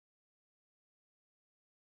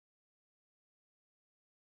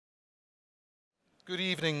Good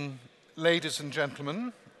evening, ladies and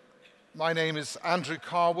gentlemen. My name is Andrew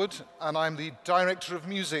Carwood, and I'm the Director of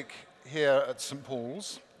Music here at St.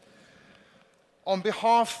 Paul's. On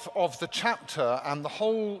behalf of the chapter and the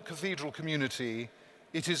whole cathedral community,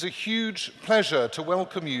 it is a huge pleasure to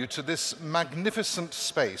welcome you to this magnificent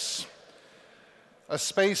space, a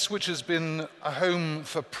space which has been a home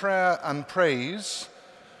for prayer and praise,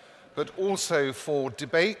 but also for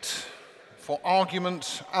debate, for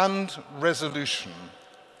argument and resolution.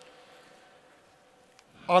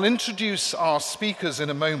 I'll introduce our speakers in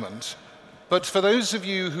a moment, but for those of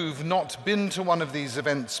you who've not been to one of these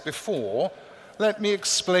events before, let me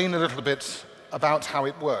explain a little bit about how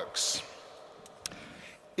it works.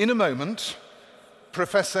 In a moment,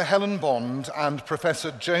 Professor Helen Bond and Professor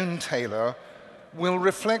Joan Taylor will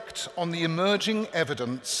reflect on the emerging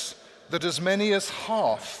evidence that as many as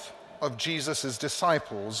half of Jesus'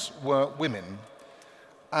 disciples were women,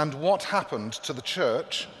 and what happened to the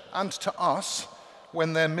church and to us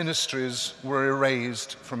when their ministries were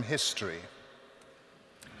erased from history.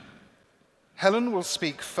 Helen will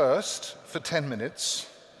speak first for 10 minutes,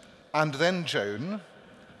 and then Joan,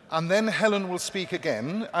 and then Helen will speak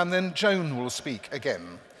again, and then Joan will speak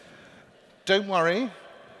again. Don't worry,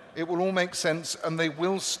 it will all make sense, and they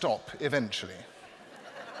will stop eventually.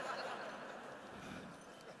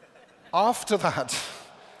 After that,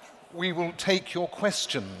 we will take your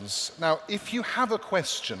questions. Now, if you have a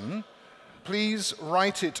question, please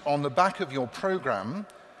write it on the back of your program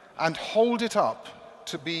and hold it up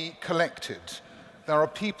to be collected. There are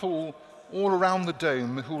people all around the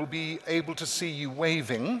dome who will be able to see you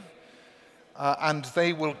waving, and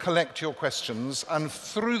they will collect your questions, and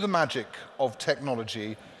through the magic of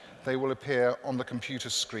technology, they will appear on the computer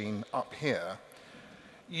screen up here.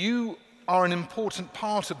 You are an important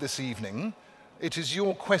part of this evening. It is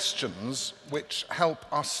your questions which help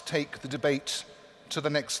us take the debate to the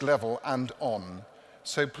next level and on.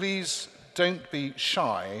 So please don't be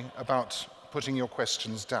shy about putting your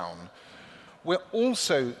questions down. We're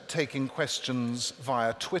also taking questions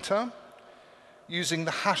via Twitter using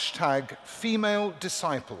the hashtag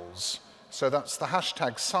 #FemaleDisciples. So that's the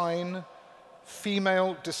hashtag sign,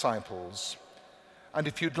 #FemaleDisciples. And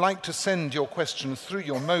if you'd like to send your question through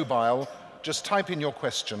your mobile, just type in your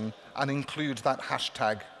question and include that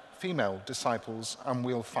hashtag #FemaleDisciples and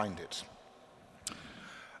we'll find it.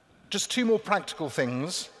 Just two more practical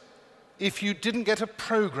things. If you didn't get a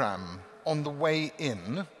program on the way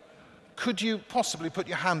in, could you possibly put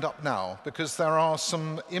your hand up now? Because there are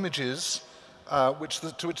some images to which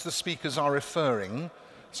the speakers are referring.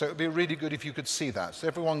 So it would be really good if you could see that. So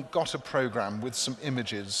everyone got a program with some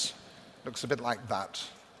images. Looks a bit like that.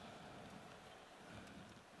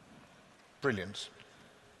 Brilliant.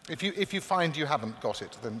 If you find you haven't got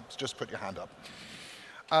it, then just put your hand up.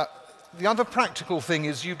 The other practical thing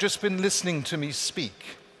is you've just been listening to me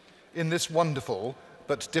speak in this wonderful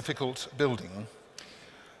but difficult building.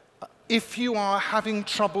 If you are having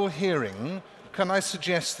trouble hearing, can I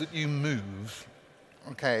suggest that you move?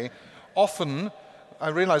 Okay. Often, I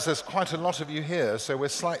realize there's quite a lot of you here, so we're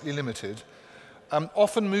slightly limited.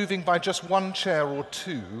 Often moving by just one chair or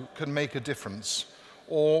two can make a difference,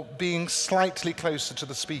 or being slightly closer to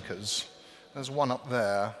the speakers. There's one up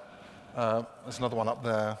there, there's another one up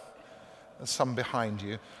there, there's some behind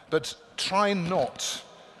you. But try not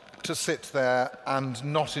to sit there and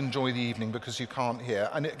not enjoy the evening because you can't hear.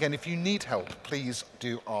 And again, if you need help, please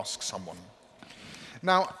do ask someone.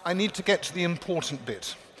 Now, I need to get to the important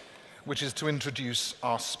bit, which is to introduce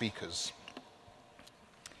our speakers.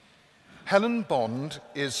 Helen Bond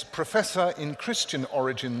is Professor in Christian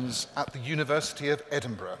Origins at the University of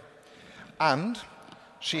Edinburgh, and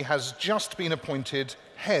she has just been appointed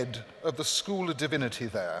head of the School of Divinity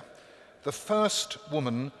there, the first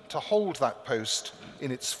woman to hold that post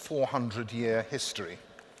in its 400-year history.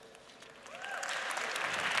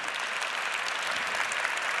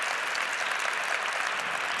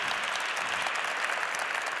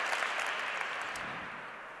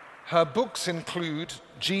 Her books include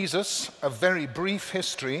Jesus, A Very Brief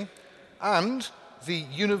History, and the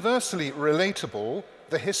universally relatable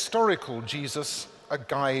The Historical Jesus, A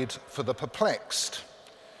Guide for the Perplexed.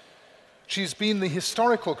 She's been the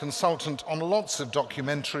historical consultant on lots of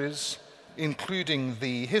documentaries, including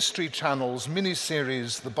the History Channel's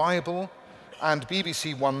miniseries The Bible and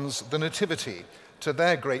BBC One's The Nativity, to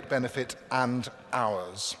their great benefit and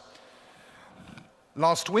ours.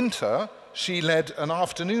 Last winter, she led an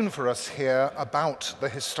afternoon for us here about the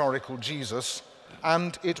historical Jesus,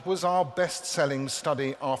 and it was our best-selling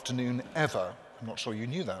study afternoon ever. I'm not sure you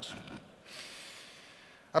knew that.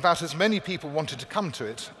 About as many people wanted to come to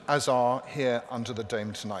it as are here under the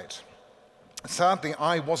dome tonight. Sadly,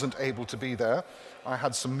 I wasn't able to be there. I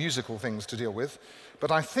had some musical things to deal with.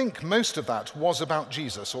 But I think most of that was about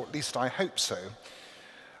Jesus, or at least I hope so.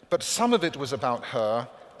 But some of it was about her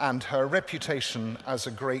and her reputation as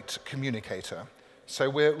a great communicator. So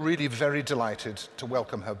we're really very delighted to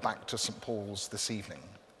welcome her back to St. Paul's this evening.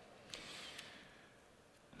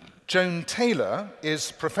 Joan Taylor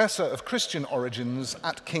is Professor of Christian Origins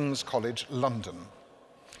at King's College, London.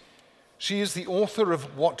 She is the author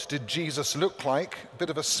of What Did Jesus Look Like?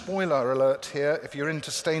 Bit of a spoiler alert here. If you're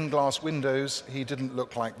into stained glass windows, he didn't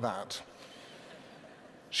look like that.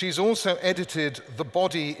 She's also edited The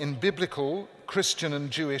Body in Biblical, Christian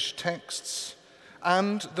and Jewish Texts,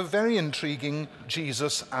 and the very intriguing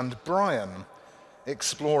Jesus and Brian,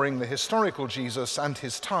 exploring the historical Jesus and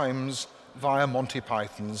his times via Monty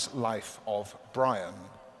Python's Life of Brian.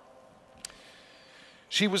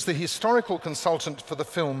 She was the historical consultant for the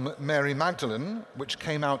film Mary Magdalene, which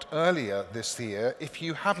came out earlier this year. If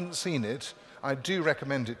you haven't seen it, I do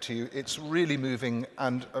recommend it to you. It's really moving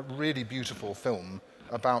and a really beautiful film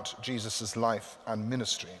about Jesus' life and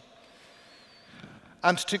ministry.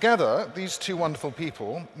 And together, these two wonderful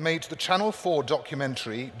people made the Channel 4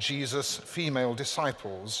 documentary Jesus, Female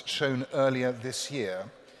Disciples, shown earlier this year.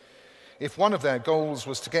 If one of their goals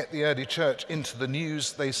was to get the early church into the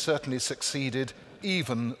news, they certainly succeeded.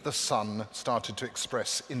 Even The Sun started to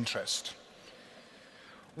express interest.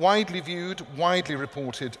 Widely viewed, widely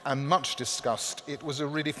reported, and much discussed, it was a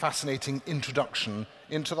really fascinating introduction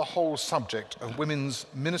into the whole subject of women's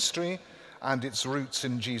ministry and its roots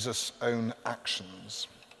in Jesus' own actions.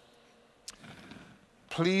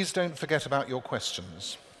 Please don't forget about your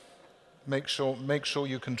questions. Make sure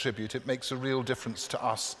you contribute. It makes a real difference to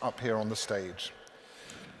us up here on the stage.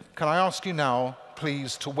 Can I ask you now,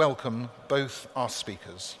 please, to welcome both our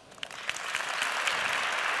speakers.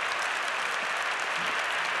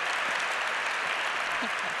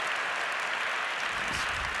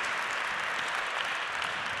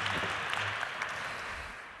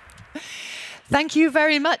 Thank you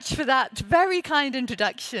very much for that very kind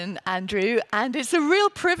introduction, Andrew. And it's a real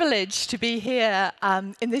privilege to be here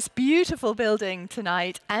in this beautiful building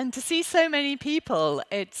tonight and to see so many people.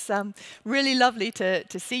 It's really lovely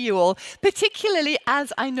to see you all, particularly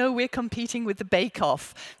as I know we're competing with the Bake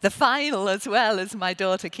Off, the final as well, as my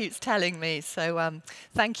daughter keeps telling me. So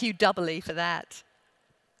thank you doubly for that.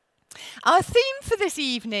 Our theme for this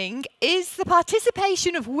evening is the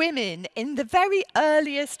participation of women in the very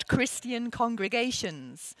earliest Christian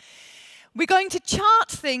congregations. We're going to chart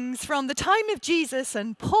things from the time of Jesus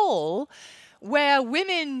and Paul, where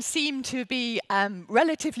women seem to be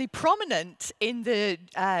relatively prominent in the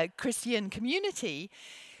Christian community,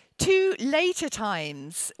 to later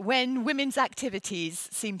times when women's activities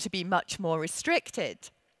seem to be much more restricted.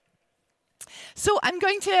 So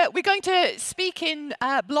we're going to speak in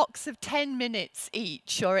blocks of 10 minutes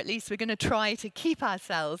each, or at least we're going to try to keep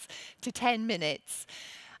ourselves to 10 minutes.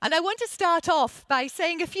 And I want to start off by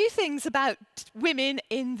saying a few things about women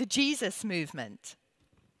in the Jesus movement.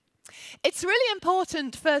 It's really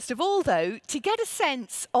important, first of all, though, to get a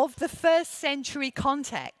sense of the first century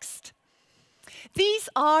context. These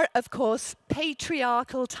are, of course,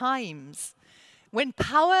 patriarchal times, when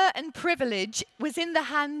power and privilege was in the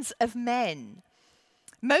hands of men.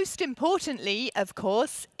 Most importantly, of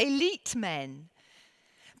course, elite men.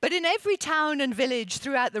 But in every town and village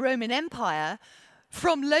throughout the Roman Empire,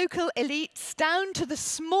 from local elites down to the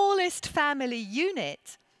smallest family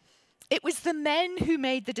unit, it was the men who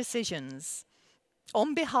made the decisions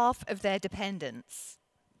on behalf of their dependents.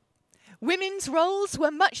 Women's roles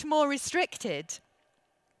were much more restricted,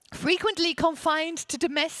 frequently confined to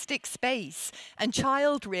domestic space and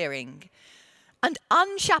child rearing, and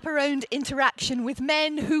unchaperoned interaction with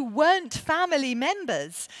men who weren't family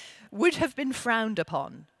members would have been frowned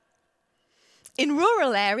upon. In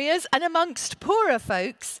rural areas and amongst poorer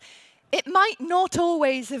folks, it might not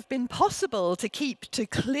always have been possible to keep to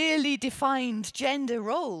clearly defined gender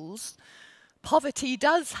roles. Poverty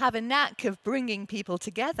does have a knack of bringing people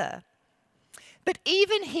together. But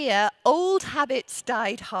even here, old habits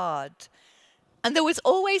died hard, and there was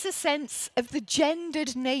always a sense of the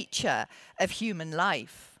gendered nature of human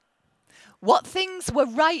life. What things were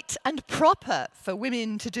right and proper for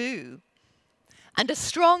women to do, and a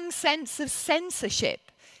strong sense of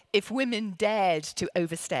censorship if women dared to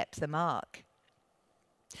overstep the mark.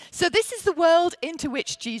 So this is the world into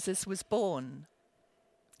which Jesus was born.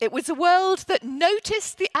 It was a world that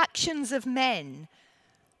noticed the actions of men,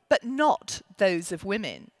 but not those of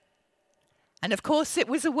women. And of course, it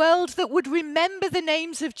was a world that would remember the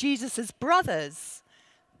names of Jesus' brothers,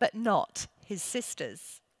 but not his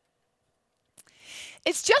sisters.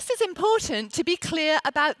 It's just as important to be clear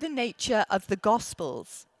about the nature of the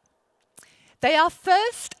Gospels. They are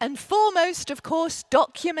first and foremost, of course,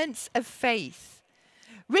 documents of faith,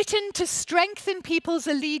 written to strengthen people's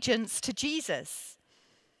allegiance to Jesus,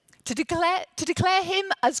 to declare him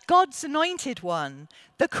as God's anointed one,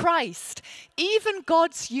 the Christ, even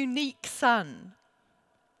God's unique Son.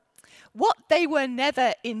 What they were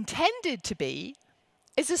never intended to be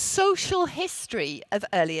is a social history of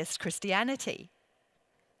earliest Christianity.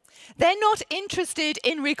 They're not interested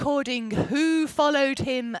in recording who followed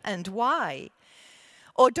him and why,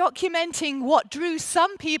 or documenting what drew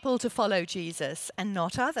some people to follow Jesus and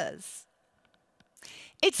not others.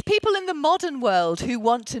 It's people in the modern world who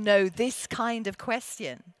want to know this kind of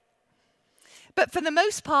question. But for the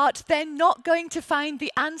most part, they're not going to find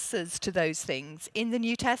the answers to those things in the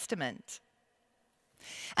New Testament.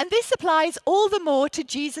 And this applies all the more to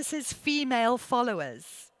Jesus' female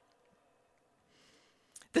followers.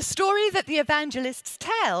 The story that the evangelists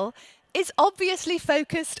tell is obviously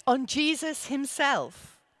focused on Jesus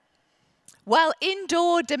himself. While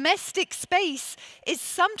indoor domestic space is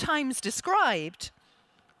sometimes described,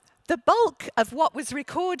 the bulk of what was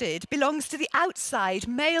recorded belongs to the outside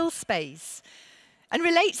male space and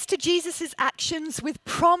relates to Jesus' actions with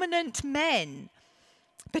prominent men,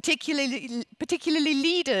 particularly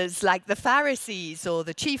leaders like the Pharisees or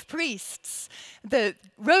the chief priests, the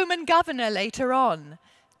Roman governor later on,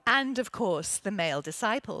 and of course the male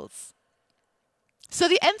disciples. So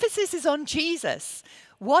the emphasis is on Jesus,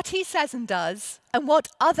 what he says and does, and what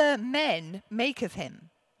other men make of him.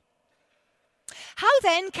 How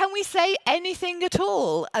then can we say anything at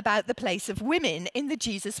all about the place of women in the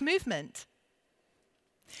Jesus movement?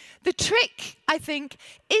 The trick, I think,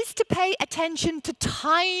 is to pay attention to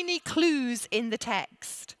tiny clues in the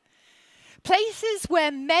text. Places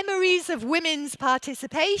where memories of women's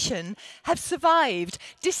participation have survived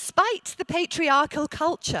despite the patriarchal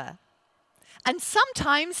culture, and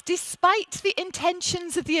sometimes despite the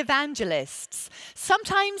intentions of the evangelists.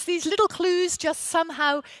 Sometimes these little clues just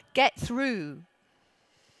somehow get through.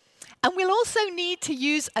 And we'll also need to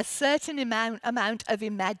use a certain amount of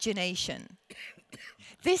imagination.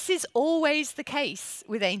 This is always the case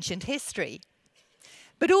with ancient history,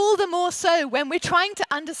 but all the more so when we're trying to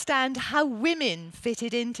understand how women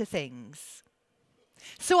fitted into things.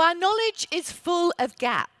 So our knowledge is full of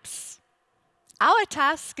gaps. Our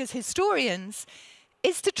task as historians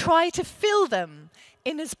is to try to fill them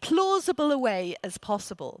in as plausible a way as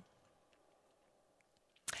possible.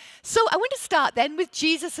 So I want to start then with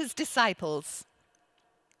Jesus' disciples.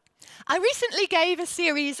 I recently gave a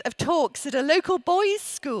series of talks at a local boys'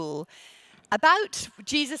 school about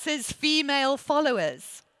Jesus' female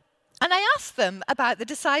followers, and I asked them about the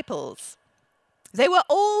disciples. They were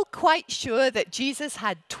all quite sure that Jesus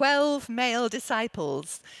had 12 male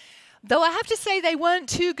disciples, though I have to say they weren't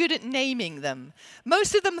too good at naming them.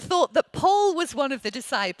 Most of them thought that Paul was one of the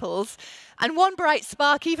disciples, and one bright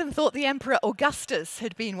spark even thought the Emperor Augustus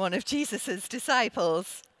had been one of Jesus'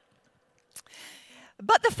 disciples.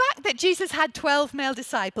 But the fact that Jesus had 12 male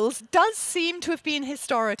disciples does seem to have been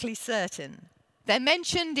historically certain. They're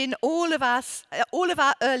mentioned in all of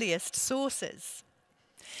our earliest sources.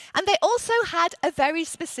 And they also had a very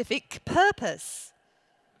specific purpose.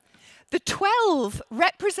 The 12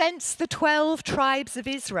 represents the 12 tribes of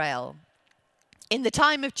Israel. In the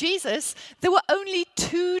time of Jesus, there were only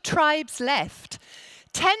 2 tribes left.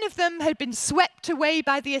 10 of them had been swept away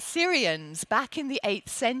by the Assyrians back in the 8th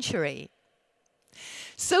century.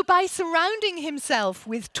 So by surrounding himself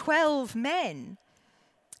with 12 men,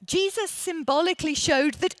 Jesus symbolically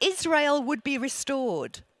showed that Israel would be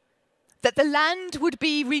restored, that the land would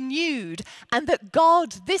be renewed, and that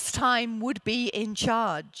God this time would be in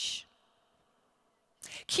charge.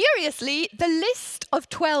 Curiously, the list of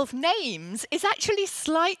 12 names is actually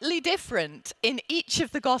slightly different in each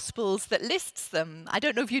of the Gospels that lists them. I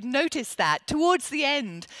don't know if you'd noticed that. Towards the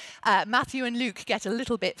end, Matthew and Luke get a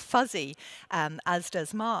little bit fuzzy, as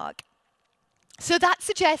does Mark. So that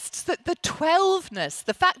suggests that the 12ness,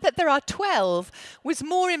 the fact that there are 12, was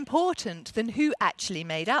more important than who actually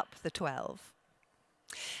made up the 12.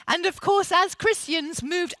 And of course, as Christians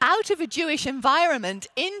moved out of a Jewish environment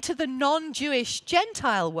into the non-Jewish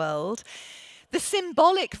Gentile world, the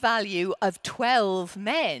symbolic value of 12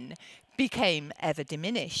 men became ever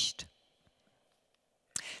diminished.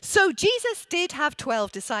 So Jesus did have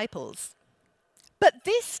 12 disciples, but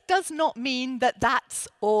this does not mean that that's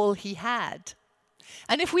all he had.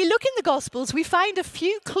 And if we look in the Gospels, we find a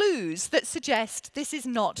few clues that suggest this is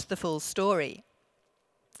not the full story.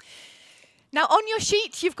 Now, on your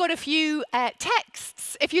sheet, you've got a few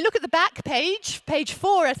texts. If you look at the back page, page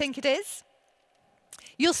 4, I think it is,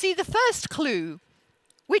 you'll see the first clue,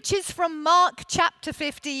 which is from Mark chapter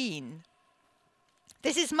 15.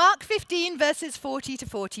 This is Mark 15, verses 40 to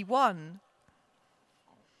 41.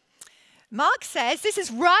 Mark says, this is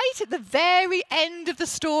right at the very end of the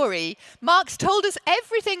story. Mark's told us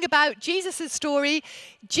everything about Jesus' story.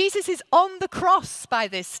 Jesus is on the cross by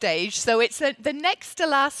this stage, so it's the next to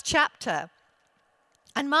last chapter.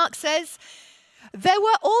 And Mark says, there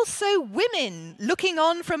were also women looking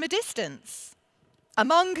on from a distance.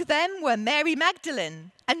 Among them were Mary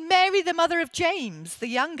Magdalene, and Mary the mother of James the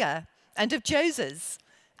younger, and of Joses,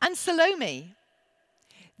 and Salome.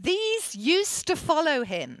 These used to follow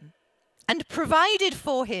him, and provided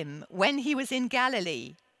for him when he was in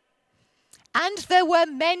Galilee. And there were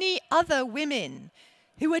many other women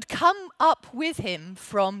who had come up with him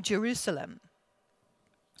from Jerusalem.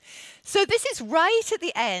 So this is right at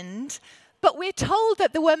the end, but we're told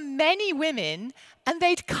that there were many women and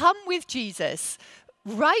they'd come with Jesus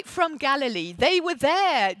right from Galilee. They were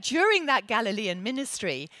there during that Galilean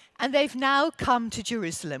ministry, and they've now come to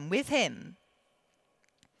Jerusalem with him.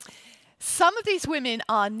 Some of these women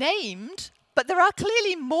are named, but there are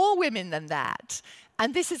clearly more women than that.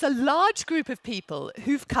 And this is a large group of people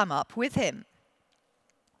who've come up with him.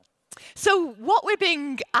 So what we're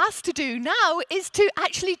being asked to do now is to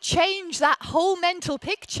actually change that whole mental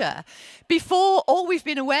picture. Before, all we've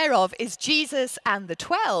been aware of is Jesus and the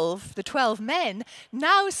 12 men.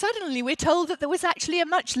 Now suddenly we're told that there was actually a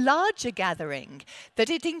much larger gathering,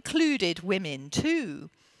 that it included women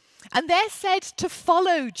too. And they're said to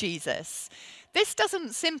follow Jesus. This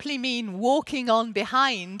doesn't simply mean walking on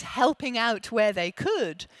behind, helping out where they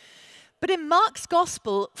could. But in Mark's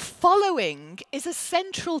gospel, following is a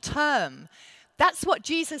central term. That's what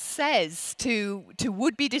Jesus says to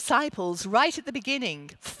would-be disciples right at the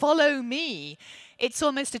beginning. Follow me. It's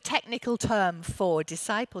almost a technical term for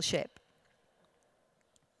discipleship.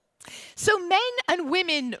 So men and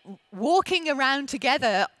women walking around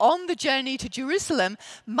together on the journey to Jerusalem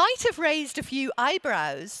might have raised a few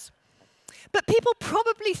eyebrows, but people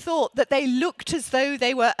probably thought that they looked as though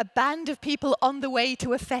they were a band of people on the way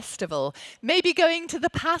to a festival, maybe going to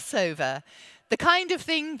the Passover, the kind of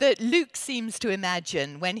thing that Luke seems to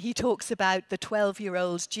imagine when he talks about the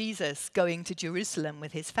 12-year-old Jesus going to Jerusalem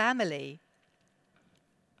with his family.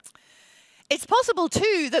 It's possible,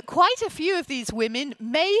 too, that quite a few of these women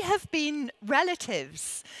may have been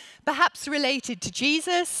relatives, perhaps related to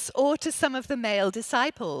Jesus or to some of the male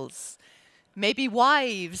disciples, maybe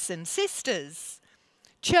wives and sisters.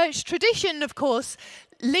 Church tradition, of course,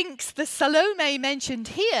 links the Salome mentioned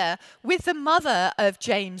here with the mother of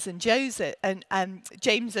James and Joseph, and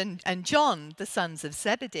James and John, the sons of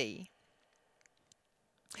Zebedee.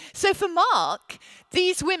 So for Mark,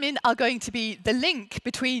 these women are going to be the link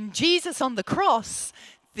between Jesus on the cross,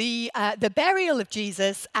 the burial of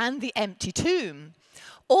Jesus, and the empty tomb.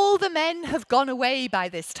 All the men have gone away by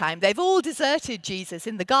this time. They've all deserted Jesus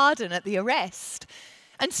in the garden at the arrest.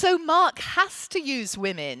 And so Mark has to use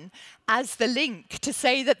women as the link to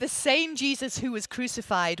say that the same Jesus who was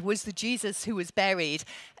crucified was the Jesus who was buried,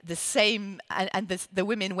 the same, and the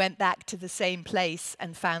women went back to the same place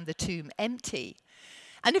and found the tomb empty.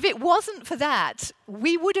 And if it wasn't for that,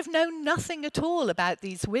 we would have known nothing at all about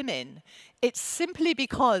these women. It's simply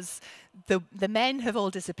because the men have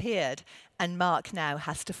all disappeared, and Mark now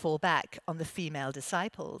has to fall back on the female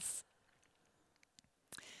disciples.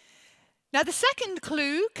 Now, the second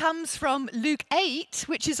clue comes from Luke 8,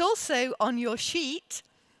 which is also on your sheet.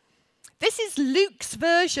 This is Luke's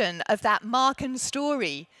version of that Markan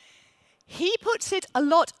story. He puts it a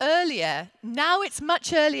lot earlier. Now it's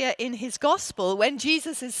much earlier in his gospel when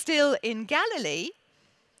Jesus is still in Galilee.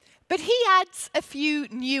 But he adds a few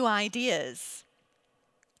new ideas.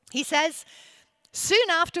 He says, soon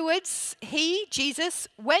afterwards, he, Jesus,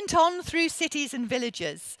 went on through cities and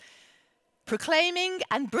villages, proclaiming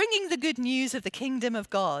and bringing the good news of the kingdom of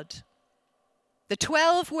God. The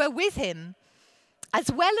 12 were with him, as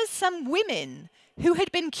well as some women who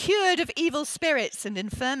had been cured of evil spirits and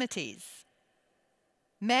infirmities.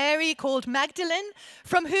 Mary, called Magdalene,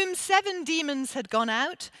 from whom 7 demons had gone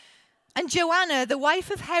out, and Joanna, the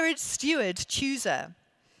wife of Herod's steward, Chusa,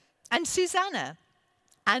 and Susanna,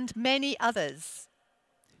 and many others,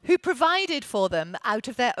 who provided for them out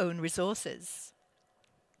of their own resources.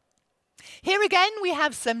 Here again we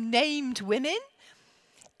have some named women,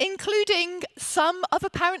 including some of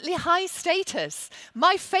apparently high status.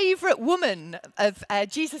 My favorite woman of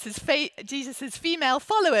Jesus's female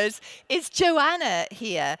followers is Joanna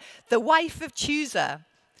here, the wife of Chusa.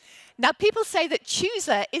 Now, people say that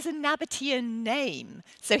Chusa is a Nabatean name,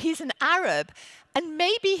 so he's an Arab, And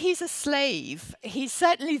maybe he's a slave. He's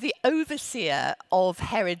certainly the overseer of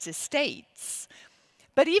Herod's estates.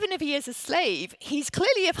 But even if he is a slave, he's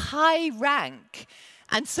clearly of high rank.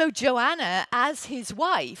 And so Joanna, as his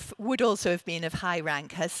wife, would also have been of high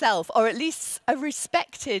rank herself, or at least a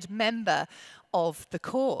respected member of the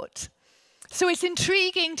court. So it's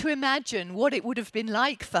intriguing to imagine what it would have been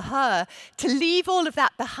like for her to leave all of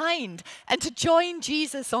that behind and to join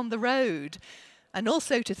Jesus on the road, and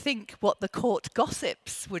also to think what the court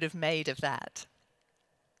gossips would have made of that.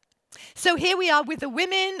 So here we are with the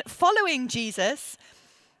women following Jesus.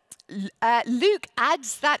 Luke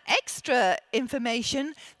adds that extra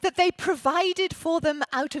information that they provided for them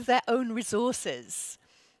out of their own resources.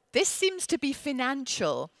 This seems to be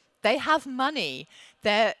financial. They have money.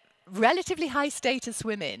 They're relatively high status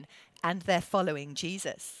women, and they're following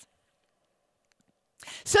Jesus.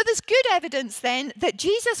 So there's good evidence then that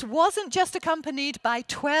Jesus wasn't just accompanied by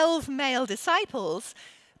 12 male disciples,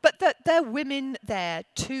 but that there are women there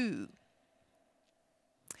too.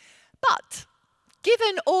 But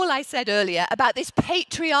given all I said earlier about this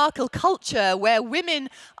patriarchal culture where women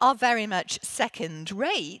are very much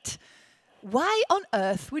second-rate, why on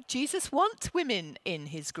earth would Jesus want women in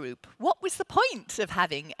his group? What was the point of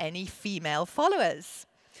having any female followers?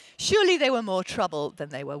 Surely they were more trouble than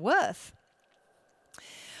they were worth.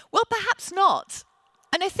 Well, perhaps not.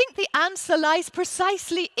 And I think the answer lies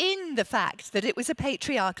precisely in the fact that it was a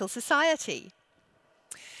patriarchal society.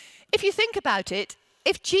 If you think about it,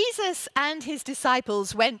 if Jesus and his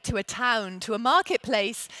disciples went to a town, to a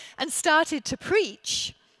marketplace, and started to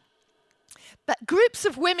preach, but groups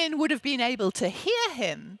of women would have been able to hear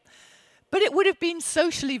him, but it would have been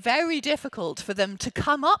socially very difficult for them to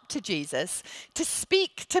come up to Jesus, to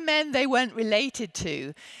speak to men they weren't related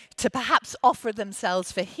to perhaps offer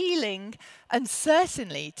themselves for healing, and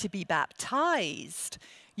certainly to be baptized.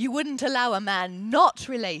 You wouldn't allow a man not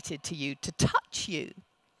related to you to touch you.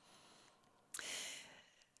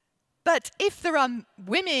 But if there are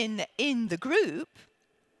women in the group,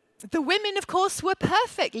 the women, of course, were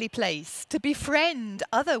perfectly placed to befriend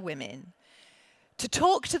other women, to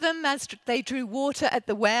talk to them as they drew water at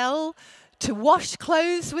the well, to wash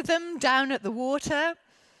clothes with them down at the water,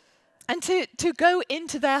 and to go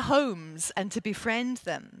into their homes and to befriend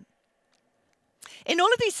them. In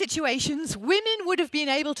all of these situations, women would have been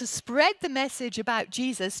able to spread the message about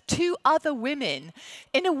Jesus to other women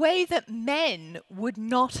in a way that men would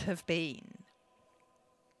not have been.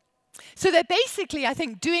 So they're basically, I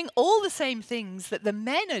think, doing all the same things that the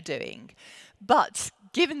men are doing, but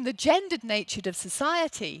given the gendered nature of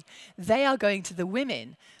society, they are going to the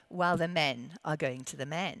women while the men are going to the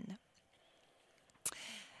men.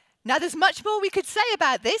 Now, there's much more we could say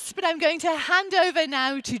about this, but I'm going to hand over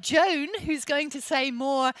now to Joan, who's going to say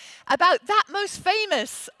more about that most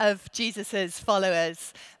famous of Jesus's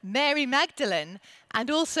followers, Mary Magdalene,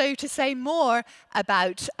 and also to say more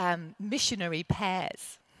about missionary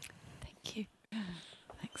pairs. Thank you.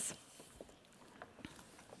 Thanks.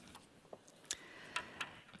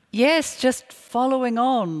 Yes, just following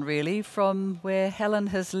on, really, from where Helen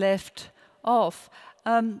has left off.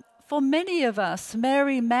 For many of us,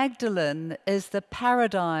 Mary Magdalene is the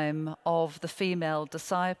paradigm of the female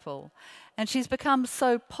disciple. And she's become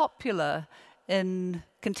so popular in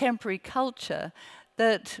contemporary culture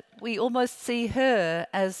that we almost see her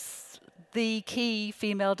as the key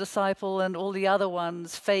female disciple, and all the other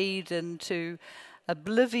ones fade into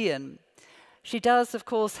oblivion. She does, of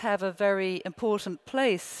course, have a very important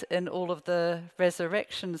place in all of the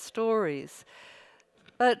resurrection stories.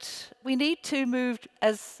 But we need to move,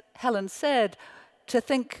 as Helen said, to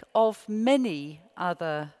think of many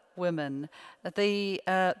other women.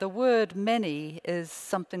 The word many is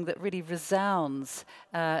something that really resounds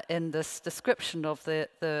in this description of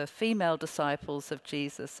the female disciples of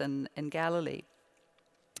Jesus in Galilee.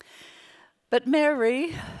 But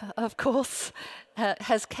Mary, of course,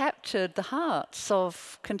 has captured the hearts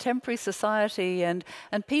of contemporary society, and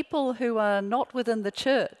people who are not within the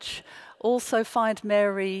church also find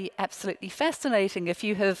Mary absolutely fascinating. If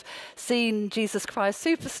you have seen Jesus Christ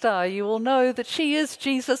Superstar, you will know that she is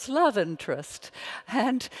Jesus' love interest.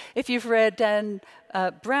 And if you've read Dan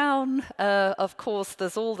Brown, of course,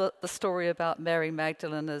 there's all the story about Mary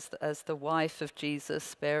Magdalene as the wife of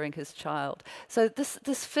Jesus bearing his child. So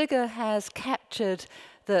this figure has captured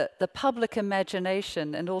the public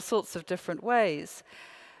imagination in all sorts of different ways.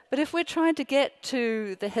 But if we're trying to get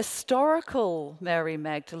to the historical Mary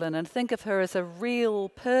Magdalene and think of her as a real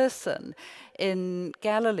person in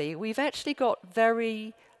Galilee, we've actually got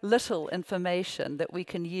very little information that we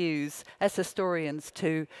can use as historians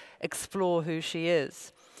to explore who she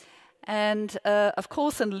is. And of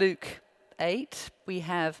course in Luke 8, we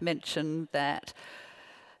have mentioned that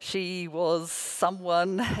she was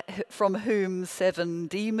someone from whom 7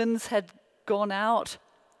 demons had gone out.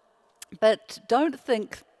 But don't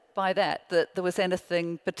think by that there was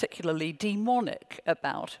anything particularly demonic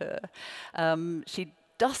about her. She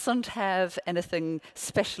doesn't have anything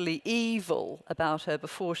specially evil about her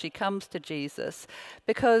before she comes to Jesus,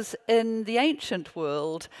 because in the ancient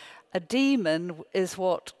world, a demon is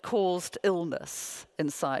what caused illness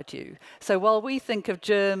inside you. So while we think of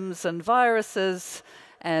germs and viruses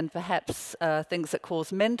and perhaps things that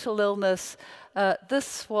cause mental illness,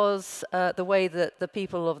 this was the way that the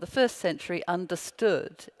people of the first century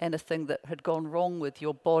understood anything that had gone wrong with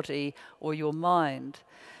your body or your mind.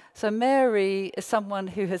 So Mary is someone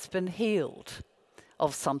who has been healed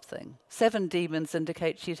of something. 7 demons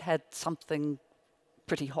indicate she'd had something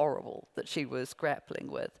pretty horrible that she was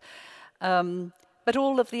grappling with. But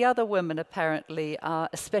all of the other women apparently are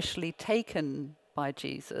especially taken by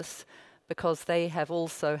Jesus because they have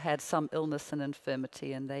also had some illness and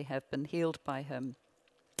infirmity and they have been healed by him.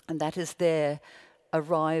 And that is their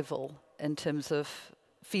arrival in terms of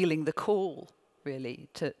feeling the call, really,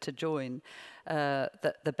 to join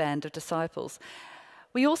the band of disciples.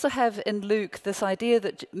 We also have in Luke this idea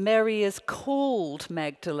that Mary is called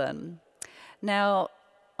Magdalene. Now,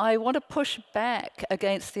 I want to push back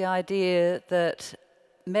against the idea that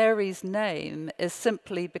Mary's name is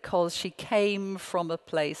simply because she came from a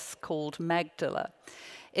place called Magdala.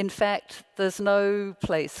 In fact, there's no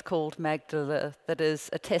place called Magdala that is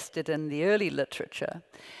attested in the early literature.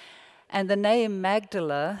 And the name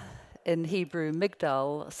Magdala, in Hebrew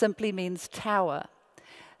Migdal, simply means tower.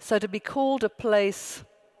 So to be called a place,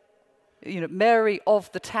 Mary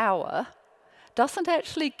of the Tower, doesn't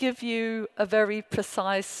actually give you a very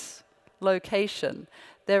precise location.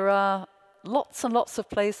 There are lots and lots of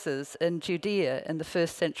places in Judea in the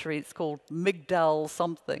first century. It's called Magdal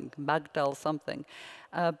something,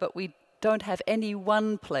 but we don't have any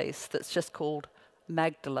one place that's just called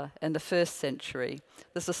Magdala in the first century.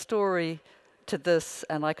 There's a story to this,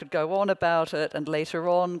 and I could go on about it, and later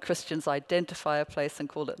on Christians identify a place and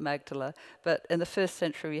call it Magdala, but in the first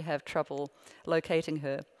century we have trouble locating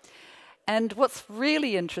her. And what's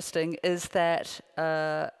really interesting is that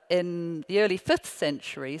in the early 5th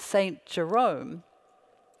century, St. Jerome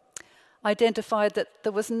identified that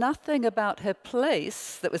there was nothing about her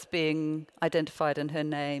place that was being identified in her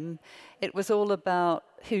name. It was all about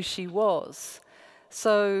who she was.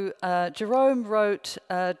 So Jerome wrote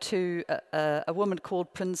to a woman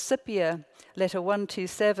called Principia, letter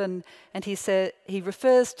 127, and he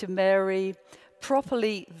refers to Mary,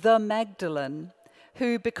 properly the Magdalene,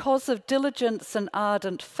 who, because of diligence and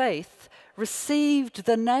ardent faith, received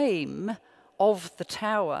the name of the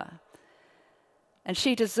tower. And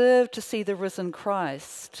she deserved to see the risen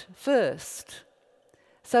Christ first.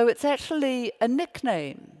 So it's actually a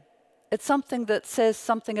nickname. It's something that says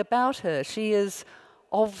something about her. She is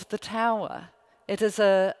of the tower. It is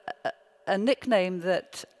a nickname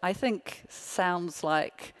that I think sounds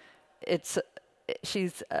like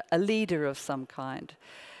she's a leader of some kind.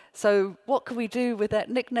 So what can we do with that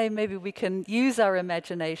nickname? Maybe we can use our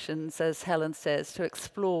imaginations, as Helen says, to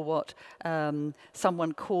explore what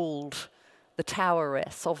someone called the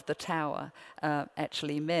toweress of the tower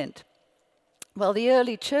actually meant. Well, the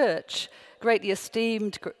early church greatly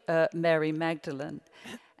esteemed Mary Magdalene.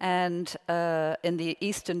 And in the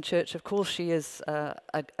Eastern Church, of course, she is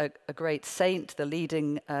a great saint, the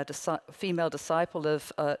leading female disciple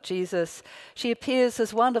of Jesus. She appears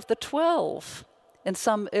as one of the 12 in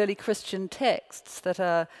some early Christian texts that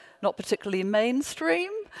are not particularly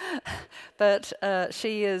mainstream, but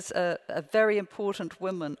she is a very important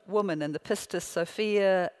woman in the Pistis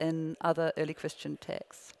Sophia and other early Christian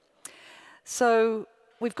texts. So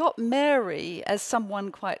we've got Mary as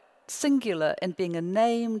someone quite singular in being a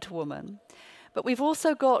named woman, but we've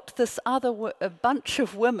also got this other a bunch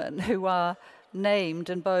of women who are named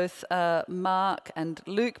in both Mark and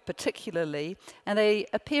Luke particularly, and they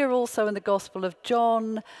appear also in the Gospel of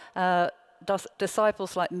John.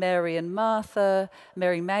 Disciples like Mary and Martha,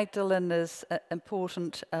 Mary Magdalene is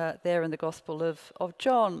important there in the Gospel of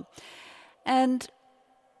John. And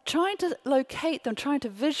trying to locate them, trying to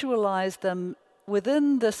visualize them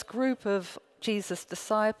within this group of Jesus'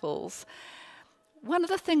 disciples, one of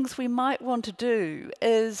the things we might want to do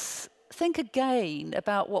is think again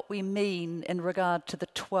about what we mean in regard to the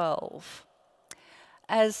 12.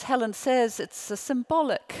 As Helen says, it's a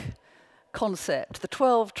symbolic concept, the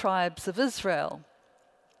 12 tribes of Israel.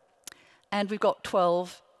 And we've got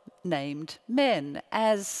 12 named men,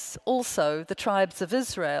 as also the tribes of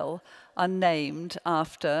Israel are named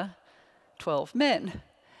after 12 men.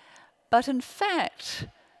 But in fact,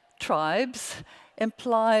 tribes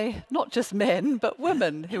imply not just men, but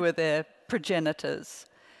women who are their progenitors.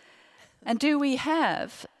 And do we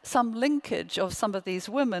have some linkage of some of these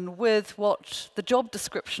women with what the job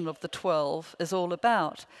description of the 12 is all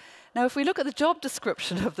about? Now, if we look at the job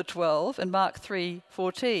description of the 12 in Mark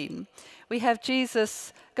 3:14, we have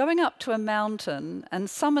Jesus going up to a mountain and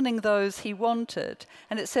summoning those he wanted.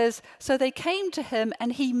 And it says, so they came to him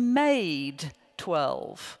and he made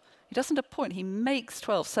 12. He doesn't appoint, he makes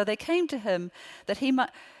 12. So they came to him that he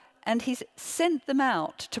might, and he sent them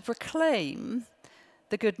out to proclaim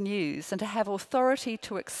the good news and to have authority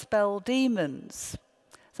to expel demons.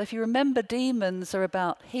 So if you remember, demons are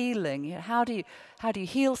about healing. How do you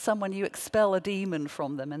heal someone? You expel a demon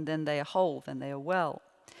from them, and then they are whole, then they are well.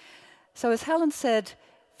 So as Helen said,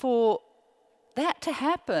 for that to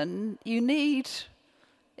happen, you need,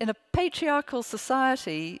 in a patriarchal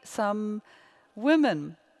society, some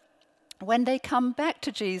women. When they come back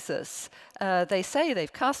to Jesus, they say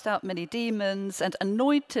they've cast out many demons and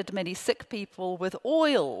anointed many sick people with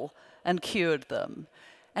oil and cured them.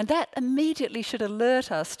 And that immediately should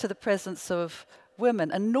alert us to the presence of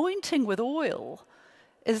women. Anointing with oil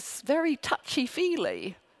is very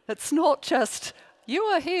touchy-feely. It's not just, you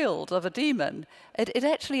are healed of a demon. It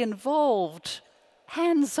actually involved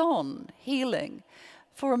hands-on healing.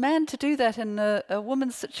 For a man to do that in a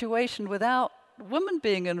woman's situation without women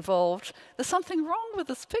being involved, there's something wrong with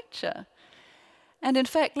this picture. And in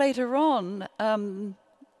fact, later on,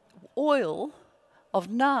 oil of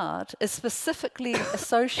nard is specifically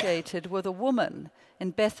associated with a woman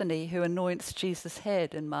in Bethany who anoints Jesus'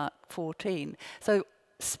 head in Mark 14. So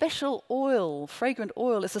special oil, fragrant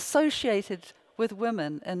oil, is associated with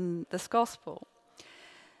women in this gospel.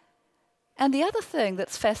 And the other thing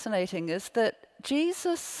that's fascinating is that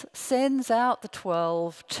Jesus sends out the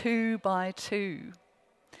 12 two by two.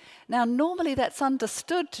 Now, normally that's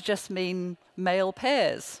understood to just mean male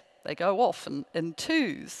pairs. They go off in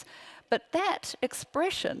twos. But that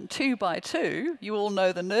expression, 2 by 2, you all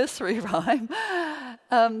know the nursery rhyme,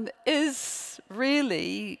 is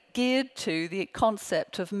really geared to the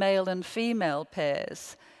concept of male and female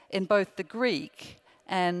pairs in both the Greek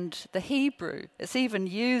and the Hebrew. It's even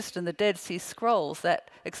used in the Dead Sea Scrolls,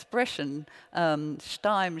 that expression,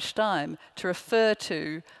 shtaim, to refer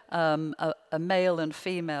to a male and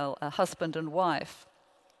female, a husband and wife.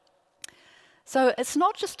 So it's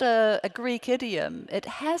not just a Greek idiom, it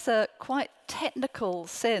has a quite technical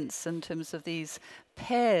sense in terms of these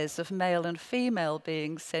pairs of male and female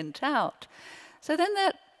being sent out. So then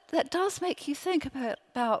that does make you think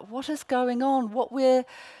about what is going on,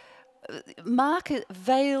 Mark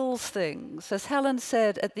veils things. As Helen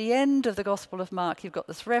said, at the end of the Gospel of Mark, you've got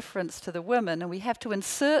this reference to the women, and we have to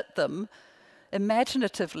insert them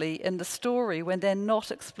imaginatively in the story when they're not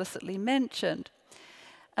explicitly mentioned.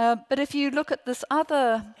 But if you look at this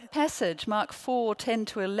other passage, Mark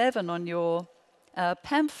 4:10-11 on your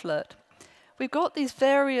pamphlet, we've got these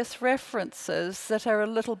various references that are a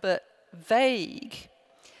little bit vague.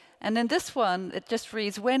 And in this one, it just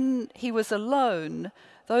reads, when he was alone,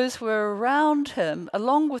 those who were around him,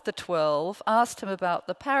 along with the 12, asked him about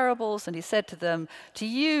the parables, and he said to them, to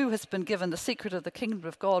you has been given the secret of the kingdom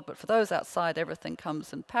of God, but for those outside, everything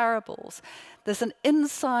comes in parables. There's an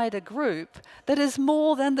insider group that is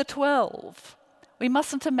more than the 12. We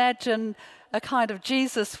mustn't imagine a kind of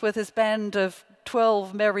Jesus with his band of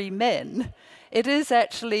 12 merry men. It is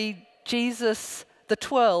actually Jesus, the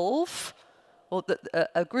 12, or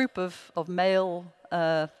a group of male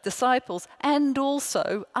disciples, and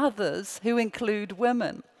also others who include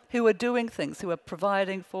women who are doing things, who are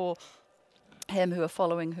providing for him, who are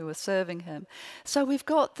following, who are serving him. So we've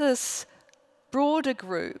got this broader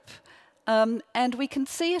group, and we can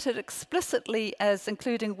see it explicitly as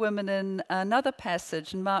including women in another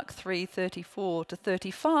passage in Mark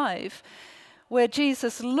 3:34-35, where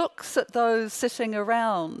Jesus looks at those sitting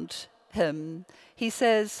around him. He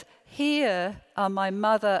says, here are my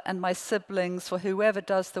mother and my siblings, for whoever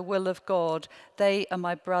does the will of God, they are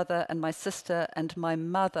my brother and my sister and my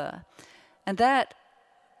mother. And that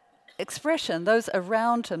expression, those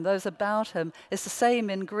around him, those about him, is the same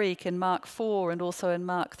in Greek in Mark 4 and also in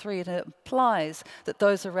Mark 3. And it implies that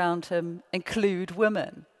those around him include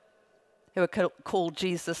women who are called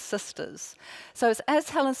Jesus' sisters. So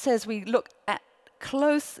as Helen says, we look at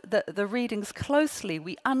the readings closely,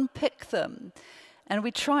 we unpick them, and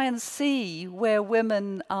we try and see where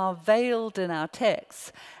women are veiled in our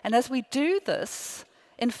texts. And as we do this,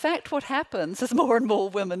 in fact, what happens is more and more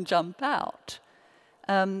women jump out.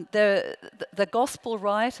 The gospel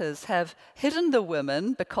writers have hidden the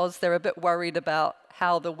women because they're a bit worried about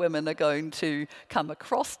how the women are going to come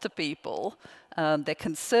across to people. They're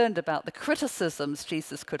concerned about the criticisms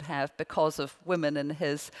Jesus could have because of women in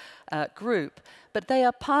his group. But they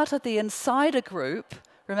are part of the insider group.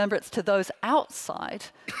 Remember, it's to those outside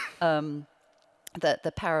that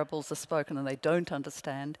the parables are spoken and they don't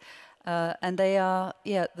understand. And they are,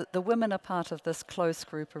 the women are part of this close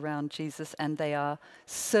group around Jesus, and they are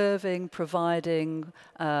serving, providing,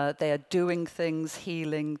 they are doing things,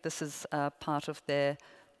 healing. This is part of their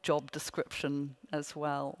job description as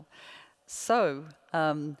well. So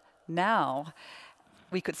now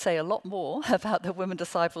we could say a lot more about the women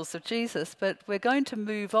disciples of Jesus, but we're going to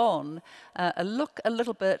move on, look a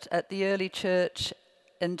little bit at the early church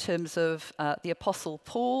in terms of the Apostle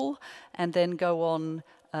Paul, and then go on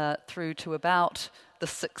through to about the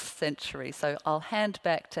 6th century. So I'll hand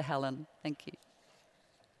back to Helen. Thank you.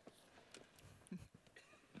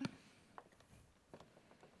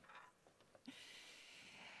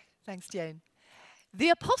 Thanks, Jane. The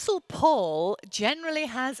Apostle Paul generally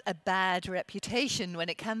has a bad reputation when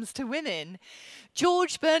it comes to women.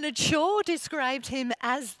 George Bernard Shaw described him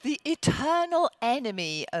as the eternal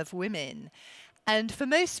enemy of women. And for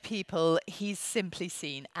most people, he's simply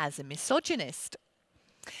seen as a misogynist.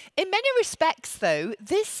 In many respects, though,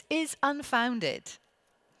 this is unfounded.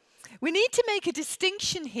 We need to make a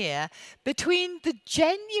distinction here between the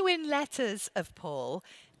genuine letters of Paul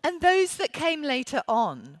and those that came later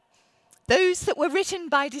on. Those that were written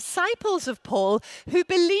by disciples of Paul who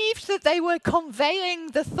believed that they were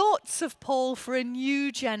conveying the thoughts of Paul for a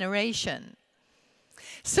new generation.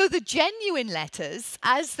 So the genuine letters,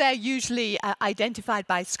 as they're usually identified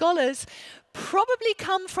by scholars, probably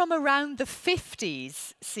come from around the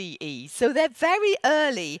 50s CE. So they're very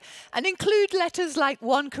early and include letters like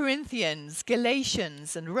 1 Corinthians,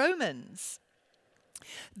 Galatians, and Romans.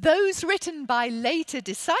 Those written by later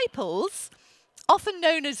disciples, often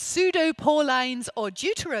known as pseudo-Paulines or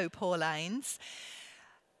Deutero-Paulines,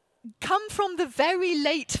 come from the very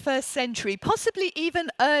late 1st century, possibly even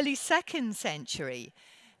early 2nd century,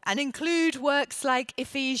 and include works like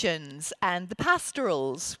Ephesians and the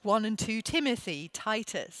Pastorals, 1 and 2 Timothy,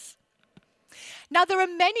 Titus. Now, there are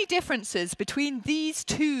many differences between these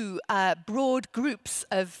two broad groups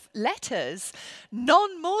of letters,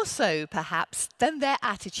 none more so, perhaps, than their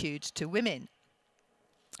attitude to women.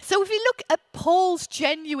 So if we look at Paul's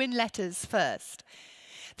genuine letters first,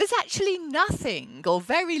 there's actually nothing or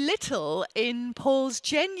very little in Paul's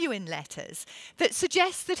genuine letters that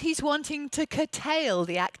suggests that he's wanting to curtail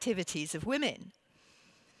the activities of women.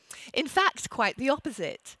 In fact, quite the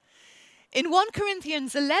opposite. In 1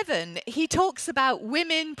 Corinthians 11, he talks about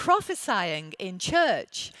women prophesying in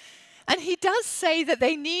church. And he does say that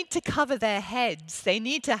they need to cover their heads, they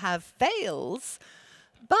need to have veils,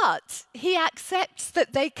 but he accepts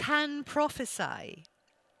that they can prophesy.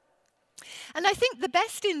 And I think the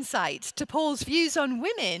best insight to Paul's views on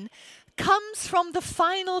women comes from the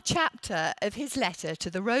final chapter of his letter to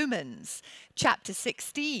the Romans, chapter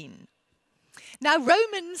 16. Now,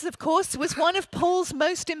 Romans, of course, was one of Paul's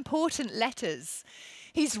most important letters.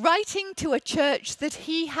 He's writing to a church that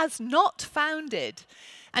he has not founded,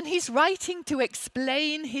 and he's writing to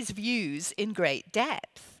explain his views in great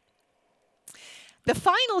depth. The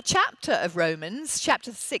final chapter of Romans,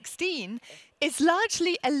 chapter 16, is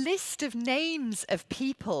largely a list of names of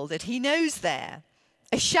people that he knows there.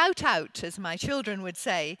 A shout out, as my children would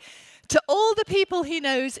say, to all the people he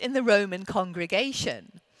knows in the Roman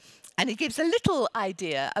congregation. And he gives a little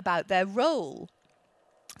idea about their role.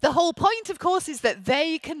 The whole point, of course, is that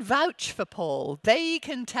they can vouch for Paul. They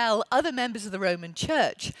can tell other members of the Roman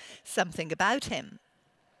church something about him.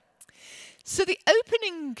 So the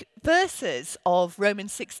opening verses of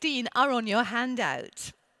Romans 16 are on your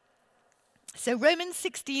handout. So Romans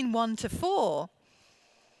 16, 1-4,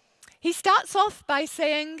 he starts off by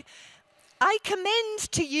saying, I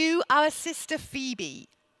commend to you our sister Phoebe,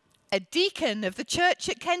 a deacon of the church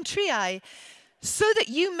at Cenchreae, so that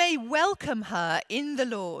you may welcome her in the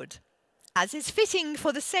Lord, as is fitting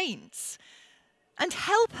for the saints, and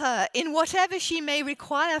help her in whatever she may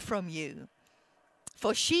require from you.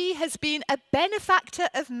 For she has been a benefactor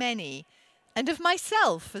of many, and of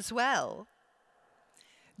myself as well.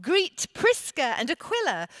 Greet Prisca and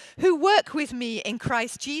Aquila, who work with me in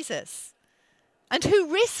Christ Jesus, and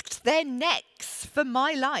who risked their necks for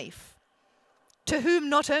my life, to whom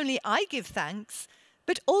not only I give thanks,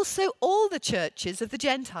 but also all the churches of the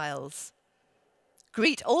Gentiles.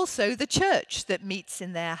 Greet also the church that meets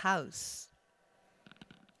in their house.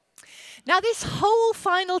 Now, this whole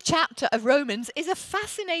final chapter of Romans is a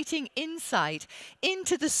fascinating insight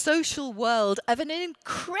into the social world of an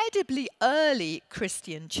incredibly early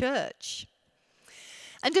Christian church.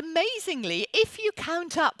 And amazingly, if you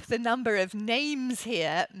count up the number of names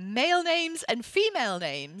here, male names and female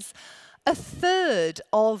names, a third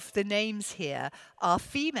of the names here are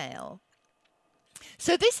female.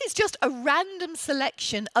 So this is just a random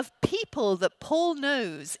selection of people that Paul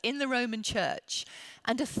knows in the Roman church,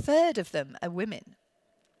 and a third of them are women.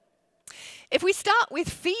 If we start with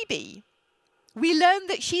Phoebe, we learn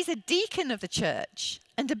that she's a deacon of the church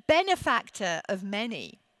and a benefactor of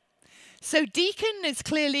many. So deacon is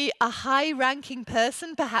clearly a high-ranking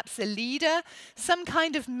person, perhaps a leader, some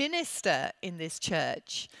kind of minister in this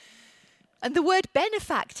church. And the word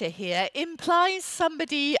benefactor here implies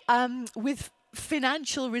somebody with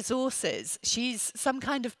financial resources. She's some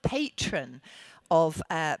kind of patron of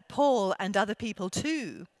Paul and other people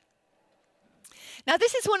too. Now,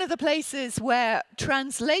 this is one of the places where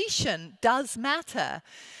translation does matter.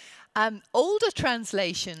 Older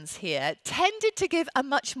translations here tended to give a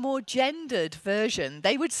much more gendered version.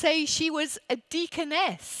 They would say she was a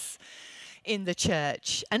deaconess in the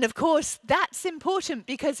church. And of course, that's important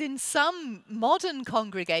because in some modern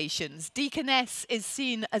congregations, deaconess is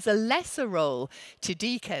seen as a lesser role to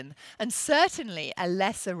deacon, and certainly a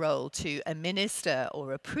lesser role to a minister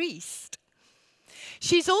or a priest.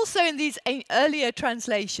 She's also, in these earlier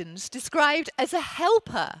translations, described as a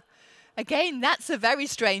helper. Again, that's a very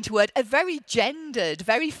strange word, a very gendered,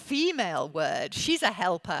 very female word. She's a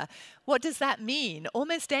helper. What does that mean?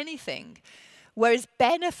 Almost anything. Whereas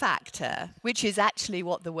benefactor, which is actually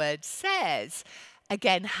what the word says,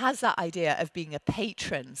 again, has that idea of being a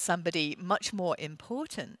patron, somebody much more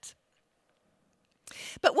important.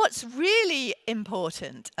 But what's really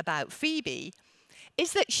important about Phoebe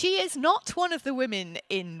is that she is not one of the women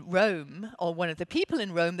in Rome, or one of the people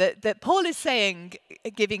in Rome that Paul is saying,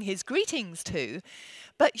 giving his greetings to,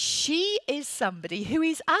 but she is somebody who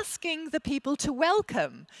he's asking the people to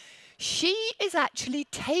welcome. She is actually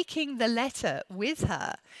taking the letter with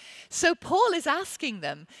her. So Paul is asking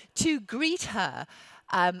them to greet her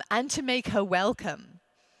and to make her welcome.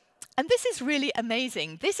 And this is really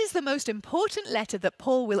amazing. This is the most important letter that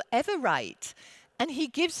Paul will ever write, and he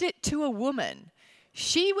gives it to a woman.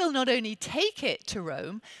 She will not only take it to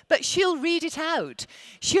Rome, but she'll read it out.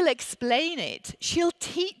 She'll explain it. She'll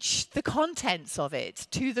teach the contents of it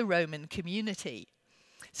to the Roman community.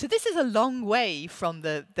 So this is a long way from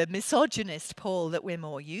the misogynist Paul that we're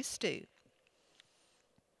more used to.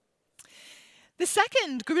 The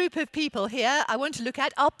second group of people here I want to look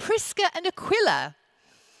at are Prisca and Aquila.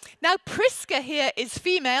 Now, Prisca here is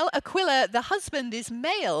female, Aquila, the husband, is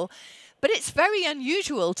male, but it's very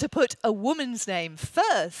unusual to put a woman's name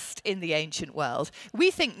first in the ancient world. We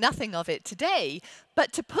think nothing of it today,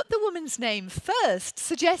 but to put the woman's name first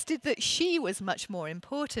suggested that she was much more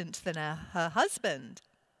important than her husband.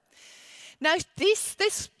 Now,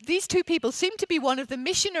 these two people seem to be one of the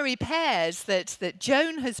missionary pairs that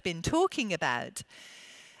Joan has been talking about.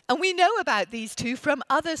 And we know about these two from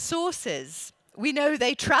other sources. We know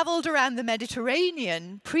they traveled around the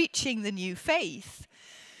Mediterranean preaching the new faith.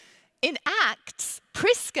 In Acts,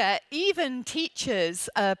 Prisca even teaches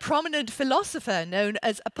a prominent philosopher known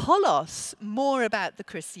as Apollos more about the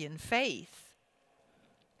Christian faith.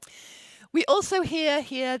 We also hear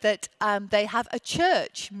here that they have a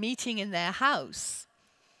church meeting in their house.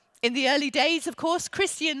 In the early days, of course,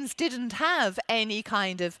 Christians didn't have any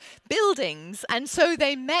kind of buildings, and so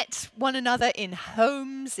they met one another in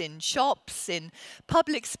homes, in shops, in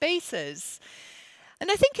public spaces. And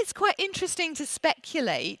I think it's quite interesting to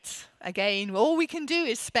speculate. Again, all we can do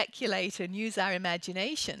is speculate and use our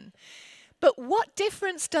imagination. But what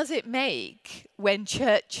difference does it make when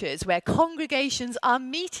churches, where congregations are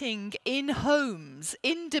meeting in homes,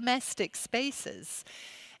 in domestic spaces?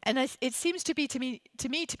 And it seems to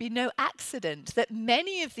me to be no accident that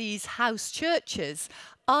many of these house churches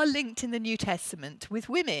are linked in the New Testament with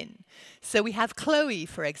women. So we have Chloe,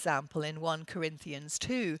 for example, in 1 Corinthians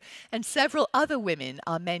 2, and several other women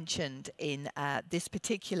are mentioned in this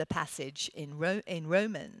particular passage in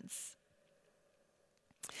Romans.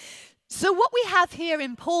 So what we have here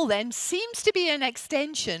in Paul then seems to be an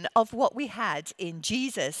extension of what we had in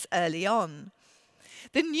Jesus early on.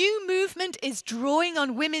 The new movement is drawing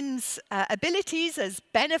on women's abilities as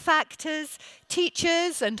benefactors,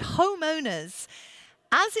 teachers, and homeowners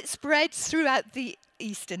as it spreads throughout the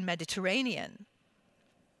Eastern Mediterranean.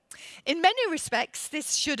 In many respects,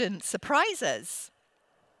 this shouldn't surprise us.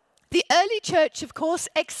 The early church, of course,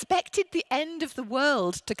 expected the end of the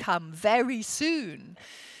world to come very soon.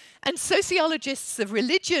 And sociologists of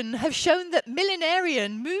religion have shown that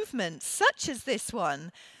millenarian movements, such as this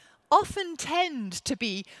one, often tend to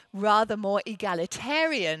be rather more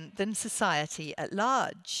egalitarian than society at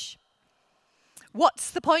large.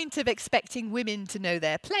 What's the point of expecting women to know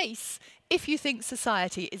their place if you think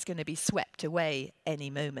society is going to be swept away any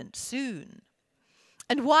moment soon?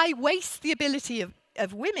 And why waste the ability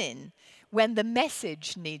of women when the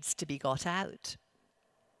message needs to be got out?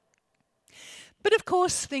 But of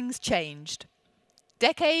course, things changed.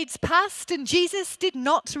 Decades passed and Jesus did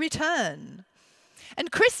not return.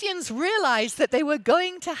 And Christians realized that they were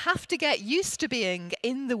going to have to get used to being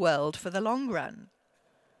in the world for the long run.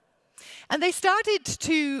 And they started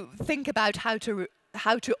to think about how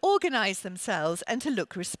to organize themselves and to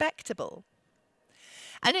look respectable.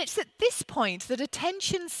 And it's at this point that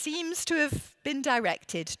attention seems to have been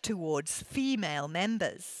directed towards female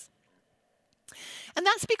members. And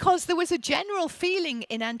that's because there was a general feeling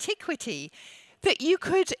in antiquity that you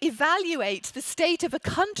could evaluate the state of a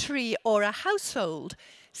country or a household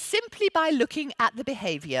simply by looking at the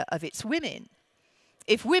behavior of its women.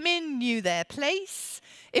 If women knew their place,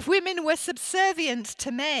 if women were subservient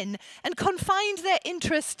to men and confined their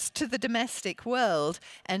interests to the domestic world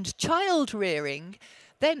and child rearing,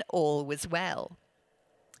 then all was well.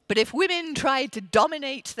 But if women tried to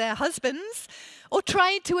dominate their husbands or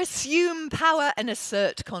tried to assume power and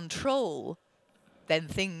assert control, then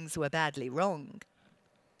things were badly wrong.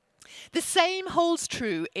 The same holds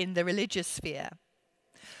true in the religious sphere.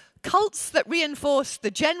 Cults that reinforced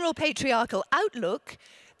the general patriarchal outlook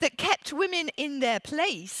that kept women in their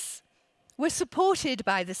place were supported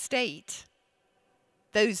by the state.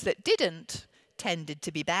 Those that didn't tended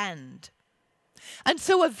to be banned. And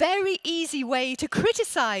so a very easy way to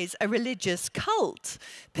criticize a religious cult,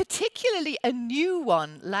 particularly a new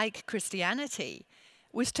one like Christianity,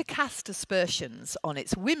 was to cast aspersions on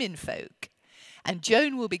its womenfolk. And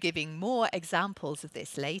Joan will be giving more examples of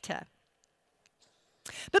this later.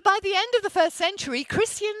 But by the end of the first century,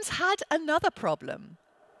 Christians had another problem.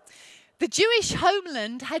 The Jewish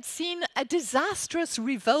homeland had seen a disastrous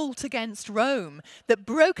revolt against Rome that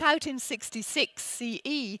broke out in 66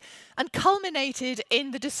 CE and culminated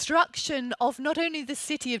in the destruction of not only the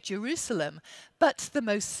city of Jerusalem, but the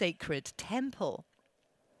most sacred temple.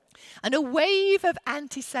 And a wave of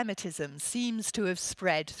anti-Semitism seems to have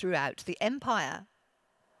spread throughout the empire.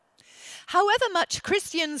 However much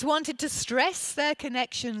Christians wanted to stress their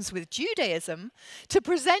connections with Judaism to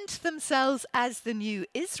present themselves as the new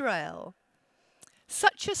Israel,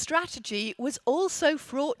 such a strategy was also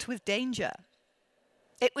fraught with danger.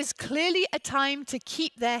 It was clearly a time to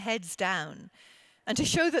keep their heads down and to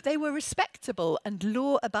show that they were respectable and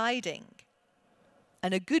law-abiding.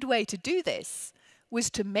 And a good way to do this was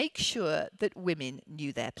to make sure that women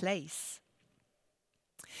knew their place.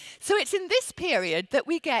 So it's in this period that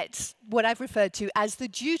we get what I've referred to as the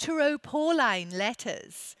Deutero-Pauline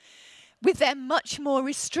letters, with their much more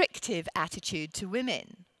restrictive attitude to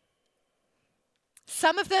women.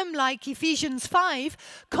 Some of them, like Ephesians 5,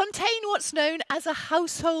 contain what's known as a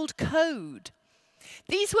household code.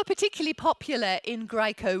 These were particularly popular in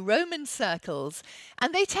Greco-Roman circles,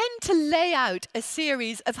 and they tend to lay out a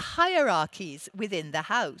series of hierarchies within the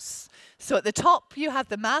house. So at the top you have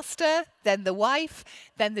the master, then the wife,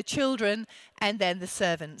 then the children, and then the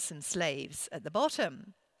servants and slaves at the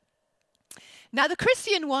bottom. Now the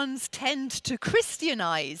Christian ones tend to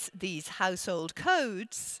Christianize these household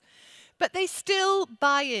codes, but they still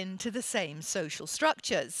buy into the same social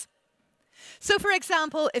structures. So, for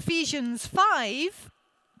example, Ephesians 5,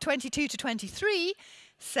 22 to 23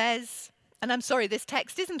 says, and I'm sorry, this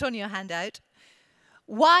text isn't on your handout,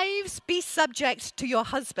 "Wives, be subject to your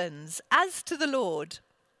husbands, as to the Lord.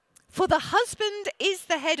 For the husband is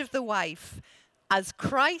the head of the wife, as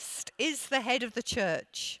Christ is the head of the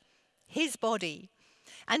church, his body,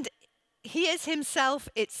 and he is himself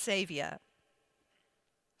its Saviour."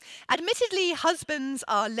 Admittedly, husbands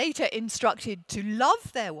are later instructed to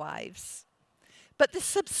love their wives, but the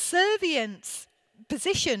subservience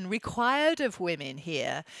position required of women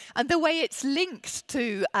here, and the way it's linked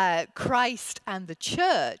to Christ and the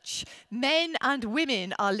church, men and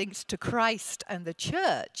women are linked to Christ and the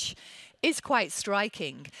church, is quite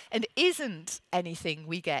striking and isn't anything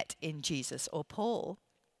we get in Jesus or Paul.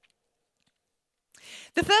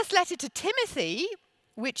 The first letter to Timothy,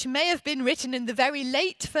 which may have been written in the very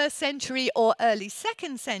late first century or early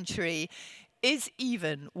second century, is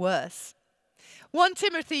even worse. 1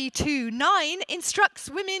 Timothy 2:9 instructs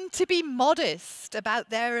women to be modest about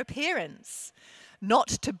their appearance, not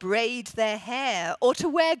to braid their hair or to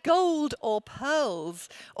wear gold or pearls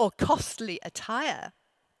or costly attire.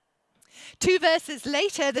 2 verses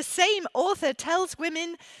later, the same author tells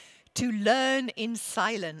women to learn in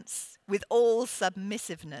silence with all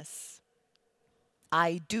submissiveness.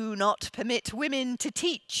 I do not permit women to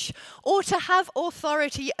teach or to have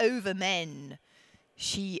authority over men.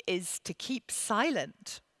 She is to keep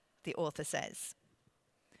silent, the author says.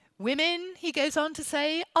 Women, he goes on to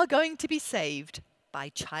say, are going to be saved by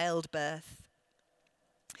childbirth.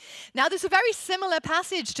 Now, there's a very similar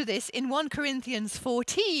passage to this in 1 Corinthians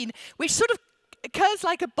 14, which sort of occurs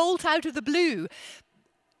like a bolt out of the blue,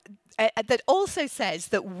 that also says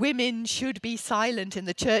that women should be silent in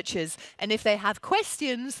the churches, and if they have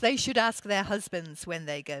questions, they should ask their husbands when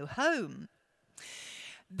they go home.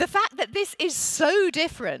 The fact that this is so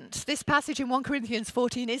different, this passage in 1 Corinthians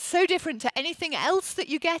 14 is so different to anything else that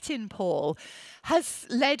you get in Paul, has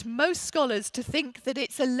led most scholars to think that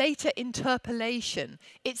it's a later interpolation.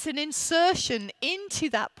 It's an insertion into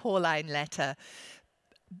that Pauline letter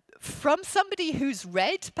from somebody who's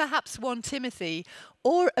read perhaps 1 Timothy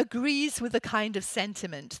or agrees with the kind of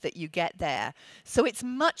sentiment that you get there. So it's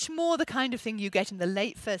much more the kind of thing you get in the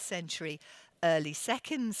late 1st century, early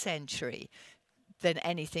 2nd century, than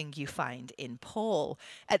anything you find in Paul.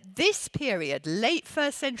 At this period, late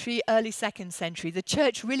 1st century, early 2nd century, the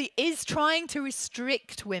church really is trying to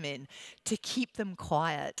restrict women to keep them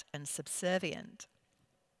quiet and subservient.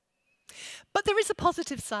 But there is a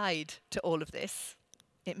positive side to all of this.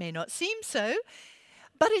 It may not seem so,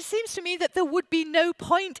 but it seems to me that there would be no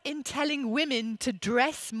point in telling women to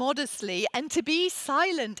dress modestly and to be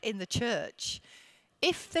silent in the church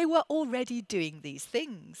if they were already doing these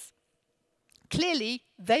things. Clearly,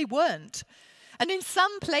 they weren't. And in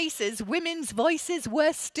some places, women's voices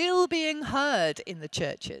were still being heard in the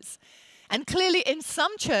churches. And clearly, in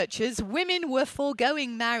some churches, women were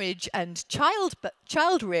foregoing marriage and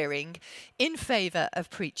child rearing in favour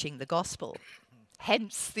of preaching the gospel.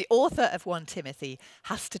 Hence, the author of 1 Timothy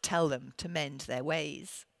has to tell them to mend their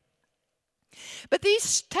ways. But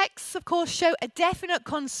these texts, of course, show a definite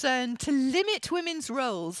concern to limit women's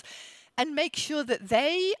roles and make sure that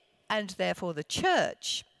they, and therefore the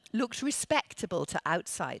church, looked respectable to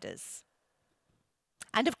outsiders.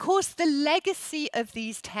 And of course, the legacy of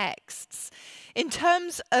these texts, in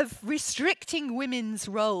terms of restricting women's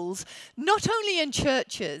roles, not only in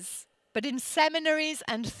churches, but in seminaries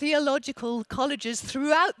and theological colleges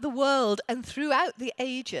throughout the world and throughout the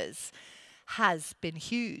ages, has been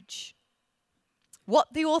huge.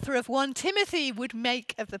 What the author of 1 Timothy would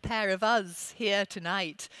make of the pair of us here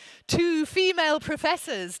tonight, 2 female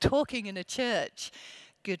professors talking in a church,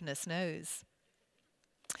 goodness knows.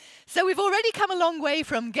 So we've already come a long way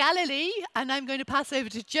from Galilee, and I'm going to pass over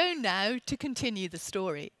to Joan now to continue the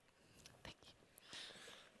story. Thank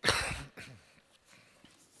you.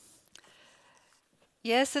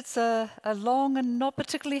 Yes, it's a long and not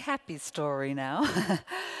particularly happy story now.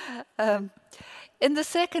 In the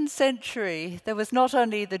 2nd century, there was not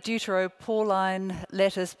only the Deutero-Pauline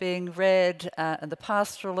letters being read and the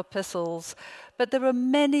pastoral epistles, but there were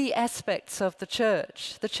many aspects of the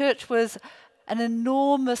church. The church was an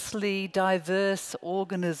enormously diverse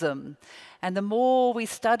organism. And the more we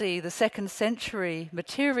study the 2nd century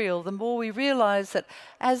material, the more we realize that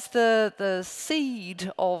as the seed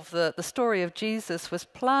of the story of Jesus was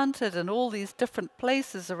planted in all these different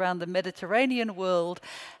places around the Mediterranean world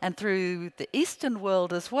and through the Eastern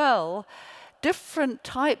world as well, different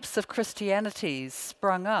types of Christianities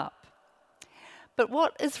sprung up. But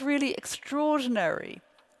what is really extraordinary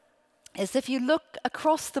is if you look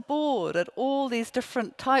across the board at all these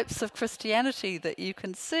different types of Christianity that you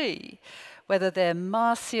can see, whether they're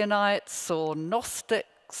Marcionites or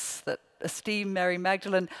Gnostics that esteem Mary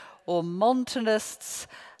Magdalene or Montanists,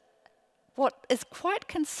 what is quite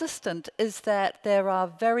consistent is that there are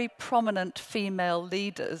very prominent female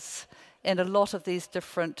leaders in a lot of these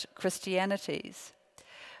different Christianities.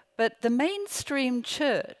 But the mainstream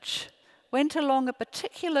church went along a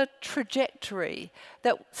particular trajectory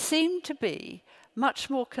that seemed to be much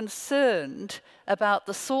more concerned about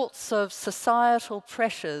the sorts of societal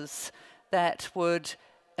pressures that would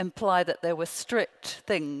imply that there were strict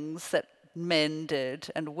things that men did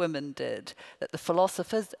and women did, that the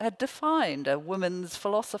philosophers had defined a woman's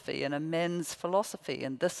philosophy and a men's philosophy,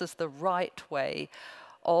 and this is the right way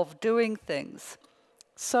of doing things.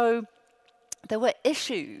 So there were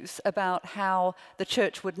issues about how the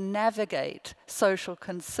church would navigate social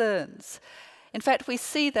concerns. In fact, we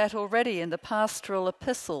see that already in the pastoral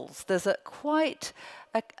epistles. There's quite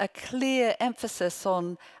a clear emphasis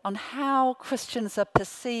on how Christians are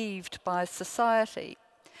perceived by society.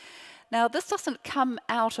 Now, this doesn't come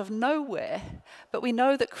out of nowhere, but we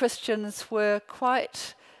know that Christians were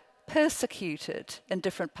quite persecuted in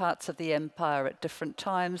different parts of the empire at different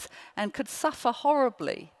times and could suffer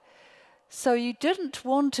horribly. So you didn't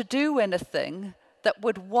want to do anything that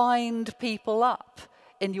would wind people up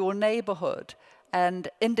in your neighborhood and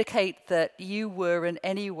indicate that you were in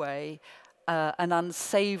any way an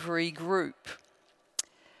unsavory group,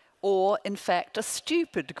 or in fact a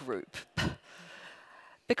stupid group.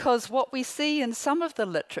 Because what we see in some of the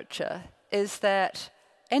literature is that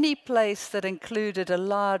any place that included a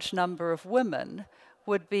large number of women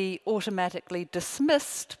would be automatically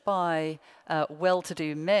dismissed by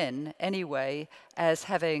well-to-do men anyway as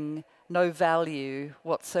having no value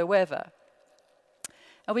whatsoever.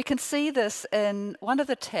 And we can see this in one of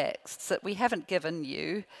the texts that we haven't given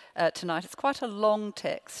you tonight. It's quite a long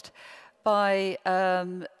text by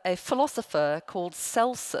a philosopher called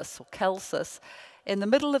Celsus, in the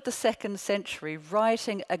middle of the 2nd century,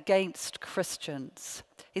 writing against Christians.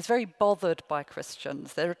 He's very bothered by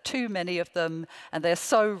Christians. There are too many of them, and they're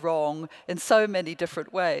so wrong in so many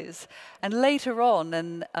different ways. And later on,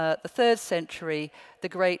 in the 3rd century, the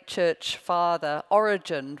great church father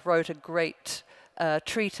Origen wrote a great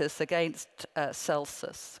treatise against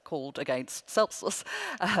Celsus, called Against Celsus,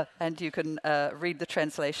 and you can read the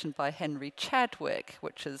translation by Henry Chadwick,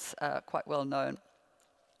 which is quite well known.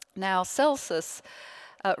 Now, Celsus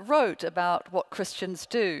wrote about what Christians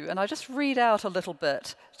do, and I'll just read out a little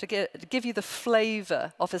bit to give you the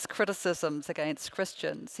flavour of his criticisms against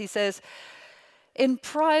Christians. He says, "In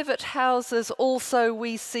private houses also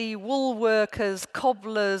we see wool workers,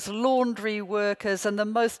 cobblers, laundry workers, and the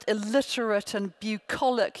most illiterate and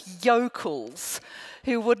bucolic yokels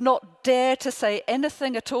who would not dare to say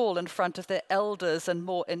anything at all in front of their elders and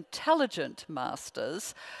more intelligent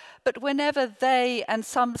masters. But whenever they and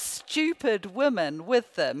some stupid women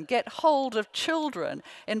with them get hold of children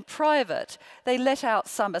in private, they let out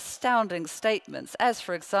some astounding statements, as,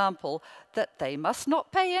 for example, that they must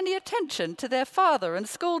not pay any attention to their father and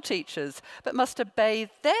school teachers, but must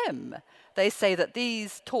obey them. They say that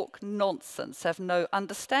these talk nonsense, have no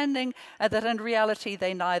understanding, and that in reality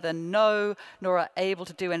they neither know nor are able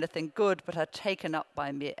to do anything good, but are taken up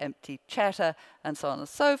by mere empty chatter, and so on and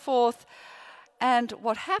so forth. And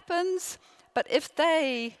what happens? But if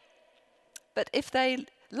they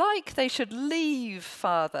like, they should leave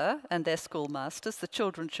father and their schoolmasters, the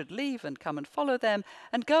children should leave and come and follow them,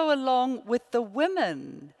 and go along with the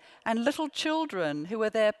women and little children who are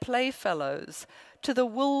their playfellows to the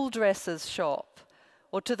wool dresser's shop,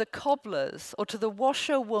 or to the cobbler's, or to the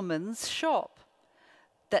washerwoman's shop,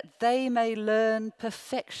 that they may learn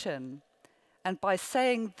perfection. And by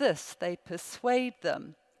saying this, they persuade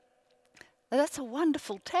them." Now, that's a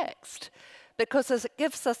wonderful text, because it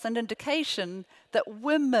gives us an indication that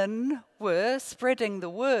women were spreading the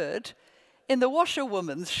word in the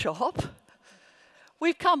washerwoman's shop.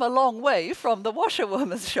 We've come a long way from the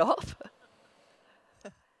washerwoman's shop.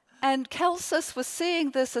 And Celsus was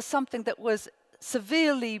seeing this as something that was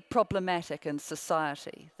severely problematic in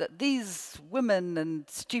society, that these women and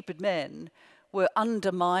stupid men were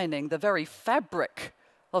undermining the very fabric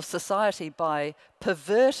of society by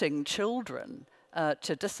perverting children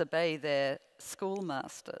to disobey their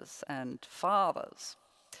schoolmasters and fathers.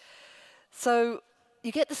 So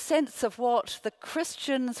you get the sense of what the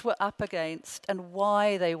Christians were up against and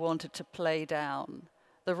why they wanted to play down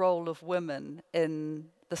the role of women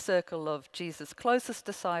in the circle of Jesus' closest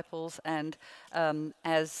disciples and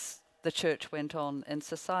as the church went on in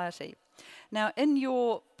society. Now, in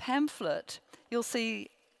your pamphlet, you'll see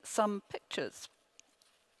some pictures.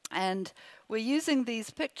 And we're using these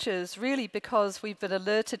pictures really because we've been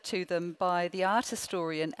alerted to them by the art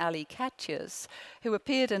historian Ali Katjes, who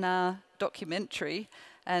appeared in our documentary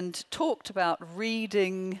and talked about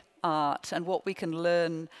reading art and what we can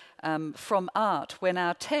learn from art when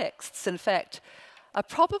our texts, in fact, are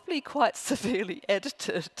probably quite severely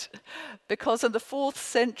edited, because in the 4th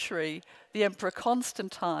century, the Emperor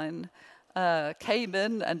Constantine came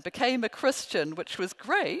in and became a Christian, which was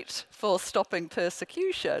great for stopping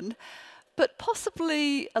persecution, but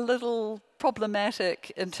possibly a little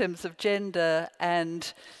problematic in terms of gender,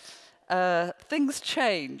 and things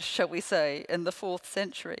changed, shall we say, in the 4th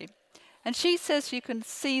century. And she says you can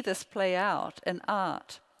see this play out in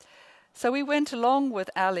art. So we went along with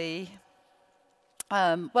Ali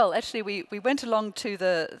Well, actually, we went along to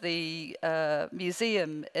the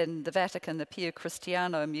museum in the Vatican, the Pio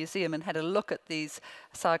Cristiano Museum, and had a look at these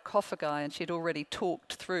sarcophagi, and she'd already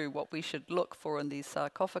talked through what we should look for in these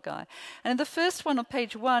sarcophagi. And in the first one on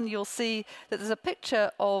page 1, you'll see that there's a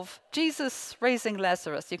picture of Jesus raising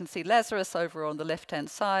Lazarus. You can see Lazarus over on the left-hand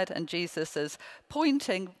side, and Jesus is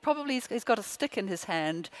pointing. Probably he's got a stick in his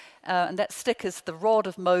hand, and that stick is the rod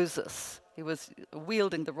of Moses. He was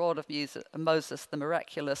wielding the rod of Moses, the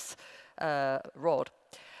miraculous rod.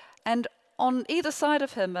 And on either side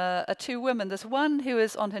of him are two women. There's one who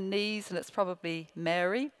is on her knees, and it's probably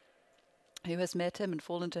Mary, who has met him and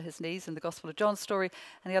fallen to his knees in the Gospel of John story,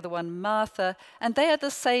 and the other one, Martha. And they are the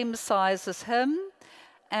same size as him,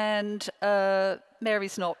 and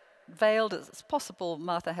Mary's not veiled. It's possible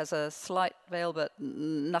Martha has a slight veil, but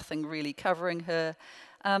nothing really covering her.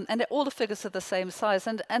 And all the figures are the same size.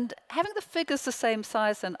 And having the figures the same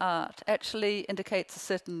size in art actually indicates a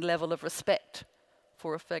certain level of respect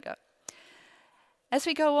for a figure. As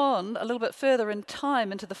we go on a little bit further in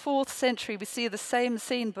time, into the 4th century, we see the same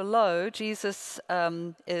scene below. Jesus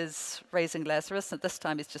is raising Lazarus, and this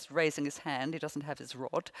time he's just raising his hand. He doesn't have his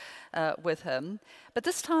rod with him. But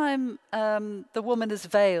this time the woman is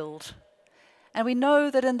veiled. And we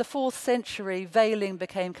know that in the 4th century, veiling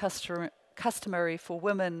became customary for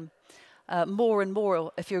women more and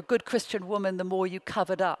more. If you're a good Christian woman, the more you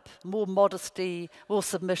covered up, more modesty, more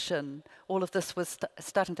submission. All of this was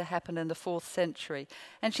starting to happen in the 4th century.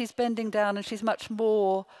 And she's bending down, and she's much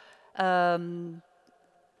more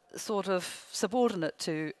sort of subordinate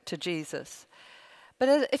to Jesus.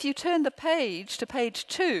 But if you turn the page to page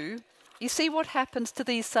 2, you see what happens to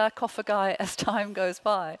these sarcophagi as time goes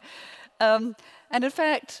by. And in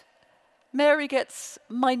fact, Mary gets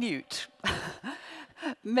minute.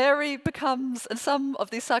 Mary becomes, and some of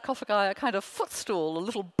these sarcophagi are kind of footstool, a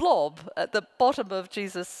little blob at the bottom of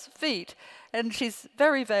Jesus' feet. And she's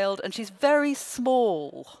very veiled, and she's very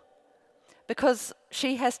small because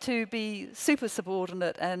she has to be super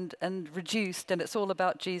subordinate and reduced, and it's all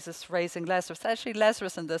about Jesus raising Lazarus. Actually,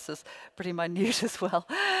 Lazarus in this is pretty minute as well.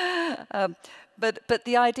 But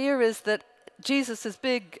the idea is that Jesus is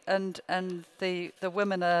big and the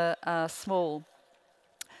women are small.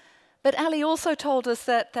 But Ali also told us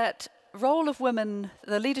that role of women,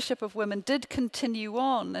 the leadership of women, did continue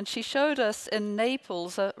on. And she showed us in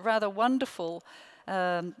Naples a rather wonderful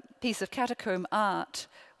piece of catacomb art,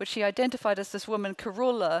 which she identified as this woman,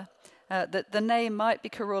 Carulla. That the name might be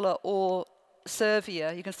Carulla or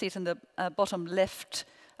Servia. You can see it in the bottom left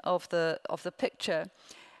of the picture.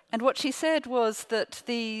 And what she said was that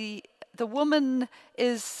the woman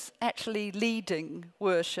is actually leading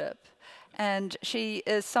worship. And she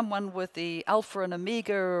is someone with the Alpha and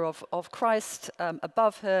Omega of Christ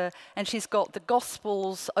above her, and she's got the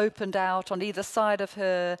Gospels opened out on either side of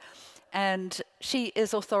her, and she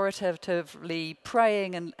is authoritatively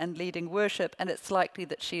praying and leading worship, and it's likely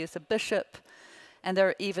that she is a bishop, and there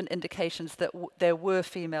are even indications that there were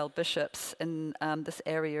female bishops in this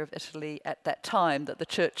area of Italy at that time that the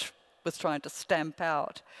church was trying to stamp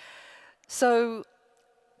out. So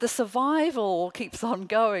the survival keeps on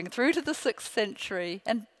going through to the 6th century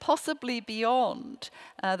and possibly beyond.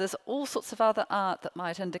 There's all sorts of other art that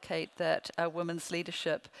might indicate that women's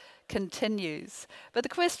leadership continues. But the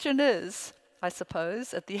question is, I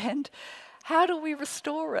suppose, at the end, how do we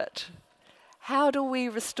restore it? How do we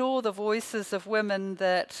restore the voices of women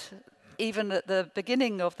that even at the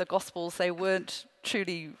beginning of the Gospels, they weren't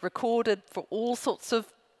truly recorded for all sorts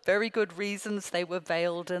of very good reasons? They were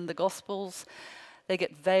veiled in the Gospels. They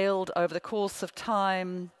get veiled over the course of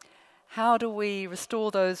time. How do we restore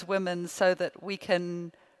those women so that we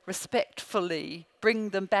can respectfully bring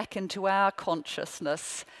them back into our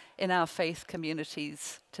consciousness in our faith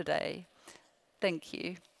communities today? Thank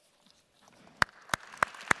you.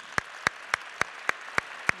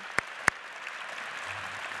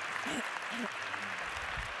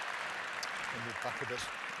 Move back a bit.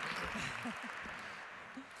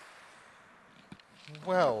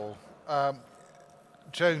 Well,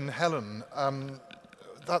 Joan, Helen,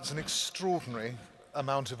 that's an extraordinary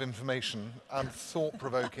amount of information and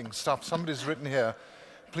thought-provoking stuff. Somebody's written here,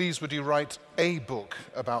 please would you write a book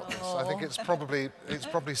about this? I think it's probably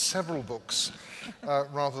several books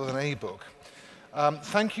rather than a book.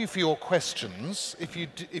 Thank you for your questions. If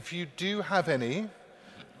you do have any,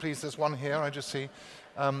 please, there's one here, I just see.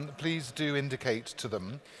 Please do indicate to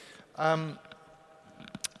them. I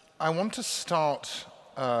want to start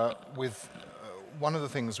with one of the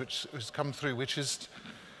things which has come through, which is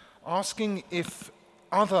asking if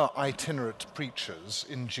other itinerant preachers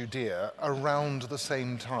in Judea around the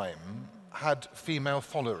same time had female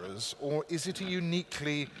followers, or is it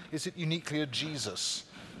uniquely a Jesus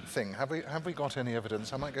thing? Have we got any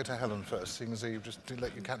evidence? I might go to Helen first, seeing as you just to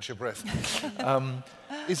let you catch your breath.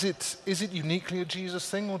 Is it uniquely a Jesus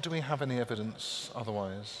thing, or do we have any evidence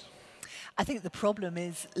otherwise? I think the problem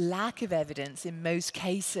is lack of evidence in most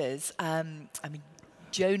cases. I mean,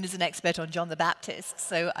 Joan is an expert on John the Baptist,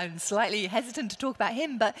 so I'm slightly hesitant to talk about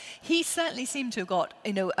him, but he certainly seemed to have got,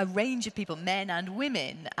 a range of people, men and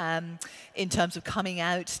women, in terms of coming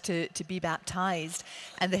out to be baptized.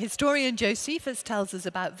 And the historian Josephus tells us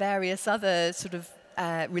about various other sort of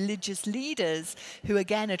religious leaders who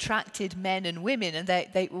again attracted men and women, and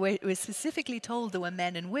they were specifically told there were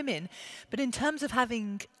men and women. But in terms of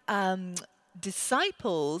having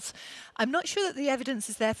disciples, I'm not sure that the evidence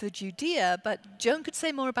is there for Judea, but Joan could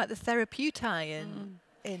say more about the Therapeutai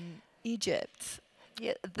in Egypt.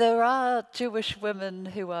 Yeah, there are Jewish women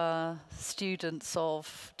who are students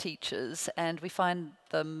of teachers, and we find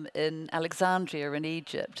them in Alexandria in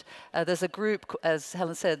Egypt. There's a group, as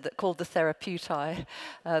Helen said, called the Therapeutai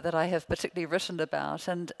that I have particularly written about,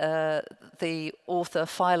 and the author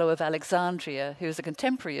Philo of Alexandria, who is a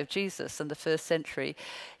contemporary of Jesus in the 1st century,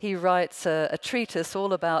 he writes a treatise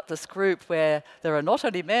all about this group where there are not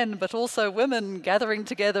only men but also women gathering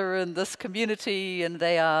together in this community, and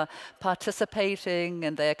they are participating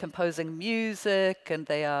and they are composing music and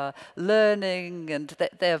they are learning, and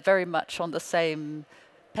they are very much on the same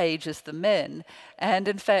page as the men. And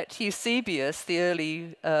in fact, Eusebius, the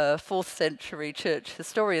early 4th century church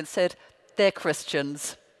historian, said, they're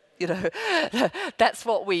Christians. That's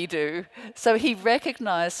what we do. So he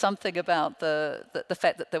recognized something about the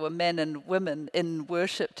fact that there were men and women in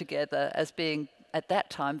worship together as being, at that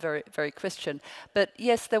time, very, very Christian. But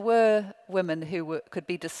yes, there were women who could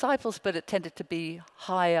be disciples, but it tended to be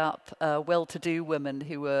high up, well-to-do women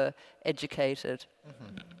who were educated.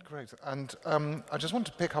 Mm-hmm. Great. And I just want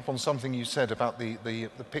to pick up on something you said about the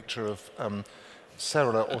picture of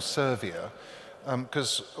Serla or Servia,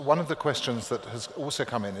 because one of the questions that has also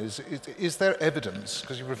come in is there evidence,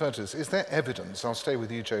 because you referred to this, is there evidence, I'll stay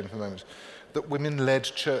with you, Joan, for a moment, that women led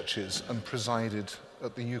churches and presided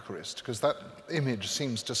at the Eucharist? Because that image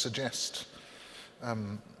seems to suggest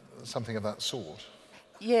something of that sort.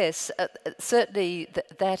 Yes, certainly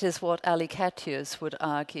that is what Alicatius would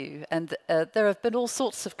argue. And there have been all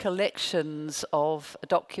sorts of collections of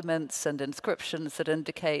documents and inscriptions that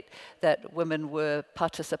indicate that women were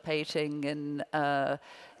participating in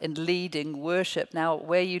leading worship. Now,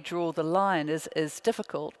 where you draw the line is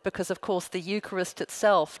difficult because, of course, the Eucharist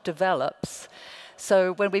itself develops.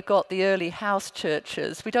 So when we've got the early house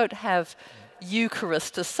churches, we don't have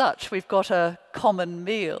Eucharist as such. We've got a common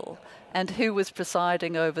meal. And who was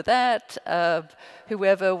presiding over that?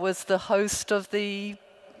 Whoever was the host of the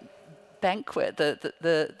banquet,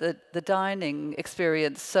 the dining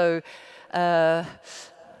experience. So that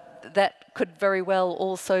could very well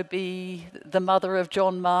also be the mother of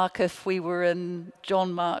John Mark if we were in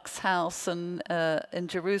John Mark's house in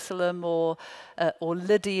Jerusalem, or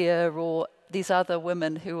Lydia, or these other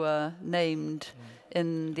women who are named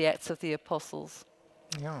in the Acts of the Apostles.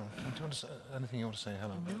 Yeah. Do you want to say anything you want to say,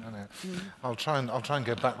 Helen? Mm-hmm. I'll try and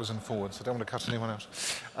go backwards and forwards. I don't want to cut anyone out.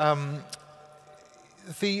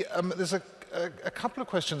 There's a couple of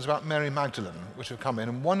questions about Mary Magdalene which have come in,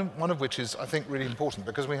 and one of which is, I think, really important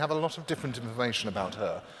because we have a lot of different information about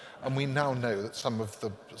her, and we now know that some of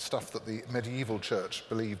the stuff that the medieval church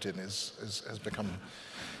believed in has become.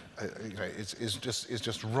 Is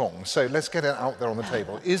just wrong. So let's get it out there on the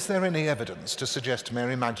table. Is there any evidence to suggest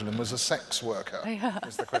Mary Magdalene was a sex worker? Yeah.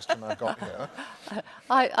 Is the question I've got here.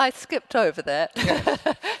 I skipped over that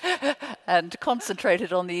and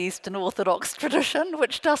concentrated on the Eastern Orthodox tradition,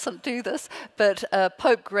 which doesn't do this. But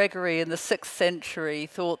Pope Gregory in the 6th century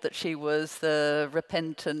thought that she was the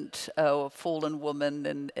repentant fallen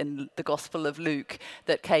woman in the Gospel of Luke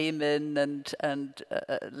that came in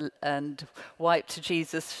and wiped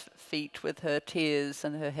Jesus' feet with her tears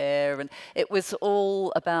and her hair, and it was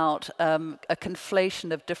all about a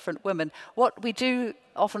conflation of different women. What we do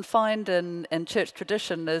often find in church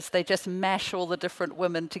tradition is they just mash all the different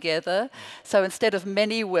women together. So instead of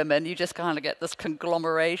many women, you just kind of get this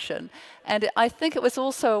conglomeration. And I think it was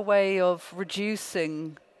also a way of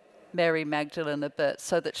reducing Mary Magdalene a bit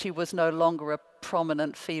so that she was no longer a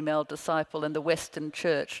prominent female disciple in the Western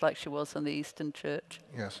church like she was in the Eastern church.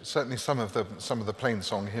 Yes, certainly some of the plain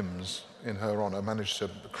song hymns in her honour managed to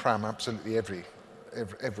cram absolutely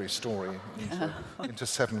every story into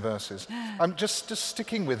 7 verses. Just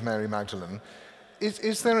sticking with Mary Magdalene,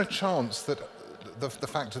 is there a chance that the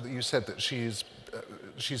fact that you said that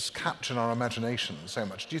she's captured our imagination so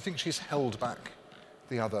much, do you think she's held back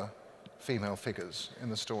the other female figures in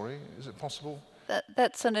the story. Is it possible?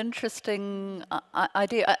 That's an interesting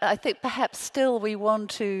idea. I think perhaps still we want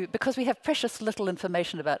to, because we have precious little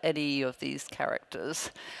information about any of these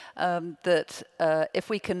characters, that if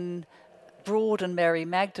we can broaden Mary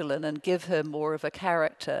Magdalene and give her more of a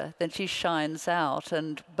character, then she shines out.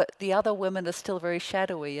 But the other women are still very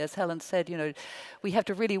shadowy. As Helen said, we have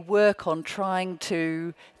to really work on trying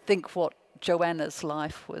to think what Joanna's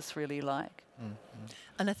life was really like. Mm-hmm.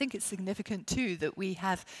 And I think it's significant too that we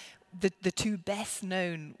have the two best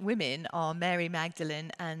known women are Mary Magdalene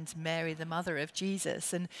and Mary, the mother of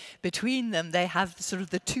Jesus. And between them, they have sort of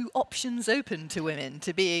the two options open to women,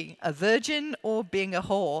 to being a virgin or being a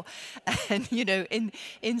whore. And,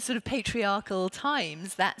 in sort of patriarchal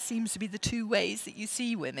times, that seems to be the two ways that you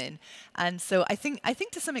see women. And so I think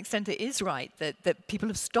to some extent it is right that people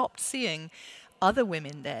have stopped seeing other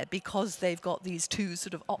women there because they've got these two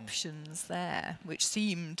sort of options there, which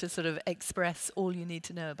seem to sort of express all you need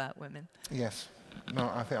to know about women. Yes.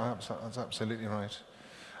 No, I think that's absolutely right.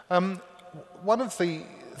 One of the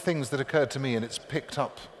things that occurred to me, and it's picked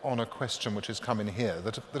up on a question which has come in here,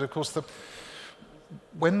 that of course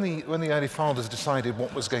when the early fathers decided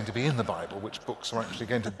what was going to be in the Bible, which books are actually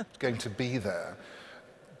going to be there,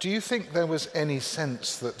 do you think there was any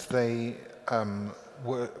sense that they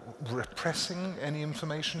were repressing any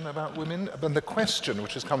information about women? And the question,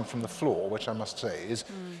 which has come from the floor, which I must say, is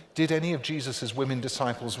did any of Jesus' women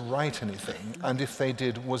disciples write anything? And if they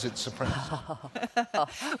did, was it suppressed?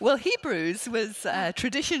 Well, Hebrews was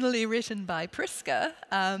traditionally written by Prisca.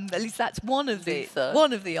 At least that's one of the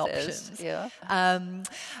options. Yeah.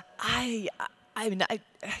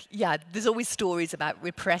 There's always stories about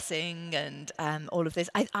repressing and all of this.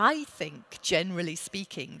 I think, generally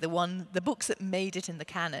speaking, the books that made it in the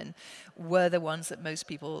canon were the ones that most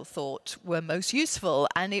people thought were most useful.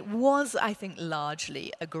 And it was, I think,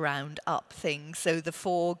 largely a ground-up thing. So the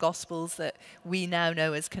 4 Gospels that we now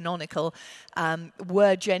know as canonical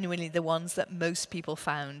were genuinely the ones that most people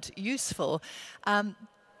found useful.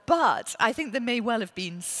 But I think there may well have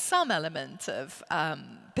been some element of,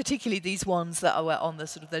 particularly these ones that were on the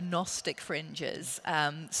sort of the Gnostic fringes,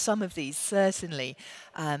 some of these certainly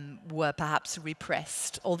were perhaps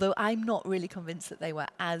repressed, although I'm not really convinced that they were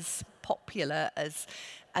as popular as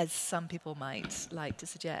some people might like to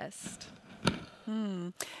suggest.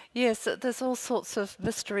 Yes, there's all sorts of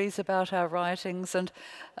mysteries about our writings, and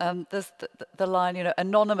there's the line,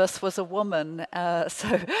 anonymous was a woman.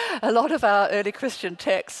 So a lot of our early Christian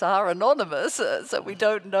texts are anonymous, so we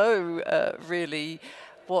don't know really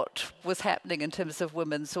what was happening in terms of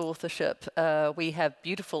women's authorship. We have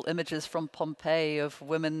beautiful images from Pompeii of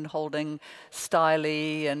women holding style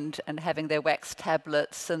and having their wax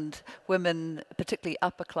tablets, and women, particularly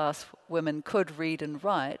upper class women, could read and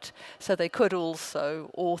write, so they could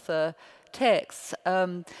also author texts.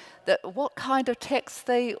 What kind of texts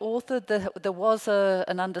they authored, there was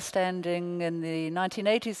an understanding in the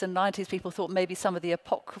 1980s and 90s. People thought maybe some of the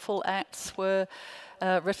apocryphal acts were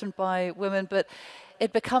written by women, but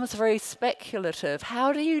it becomes very speculative.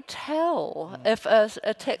 How do you tell if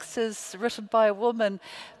a text is written by a woman?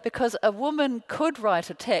 Because a woman could write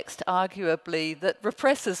a text, arguably, that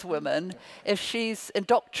represses women if she's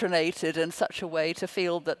indoctrinated in such a way to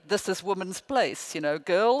feel that this is woman's place.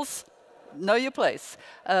 Girls, know your place.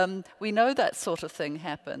 We know that sort of thing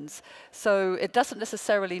happens. So it doesn't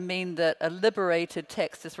necessarily mean that a liberated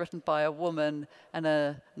text is written by a woman and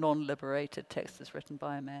a non-liberated text is written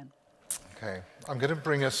by a man. Okay, I'm going to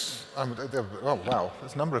bring us... oh, wow,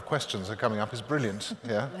 there's a number of questions that are coming up. It's brilliant.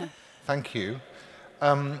 Yeah, thank you.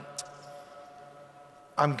 I'm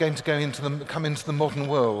going to come into the modern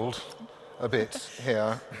world a bit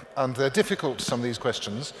here, and they're difficult, some of these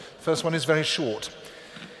questions. First one is very short.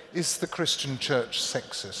 Is the Christian church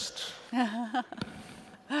sexist?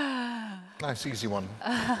 Nice, easy one.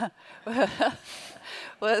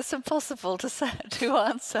 Well, it's impossible to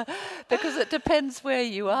answer because it depends where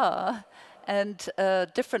you are, and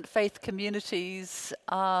different faith communities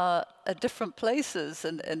are at different places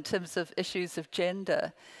in terms of issues of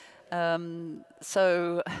gender.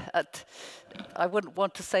 So I wouldn't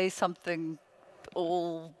want to say something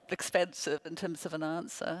all expensive in terms of an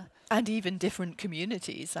answer. And even different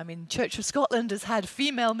communities. I mean, Church of Scotland has had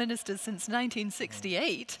female ministers since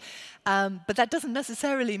 1968, but that doesn't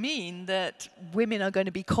necessarily mean that women are going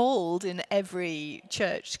to be called in every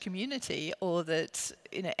church community, or that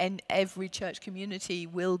every church community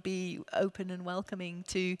will be open and welcoming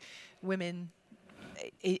to women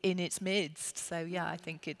in its midst. So yeah, I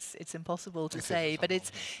think it's impossible to say, but it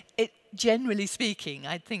generally speaking,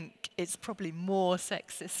 I think it's probably more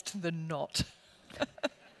sexist than not.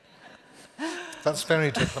 That's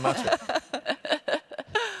very diplomatic.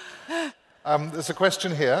 There's a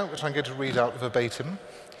question here, which I'm going to read out verbatim.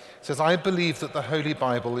 It says, I believe that the Holy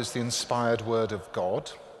Bible is the inspired word of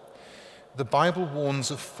God. The Bible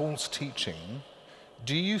warns of false teaching.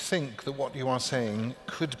 Do you think that what you are saying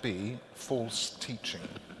could be false teaching?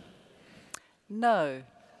 No.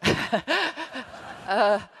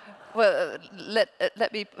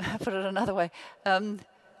 Let me put it another way.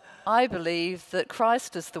 I believe that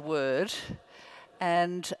Christ is the Word,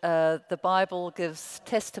 and the Bible gives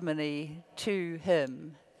testimony to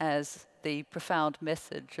him as the profound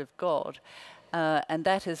message of God. And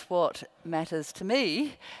that is what matters to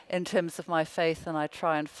me in terms of my faith, and I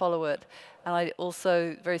try and follow it. And I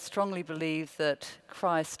also very strongly believe that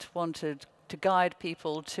Christ wanted to guide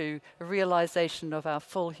people to a realization of our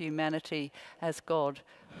full humanity as God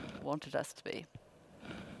wanted us to be.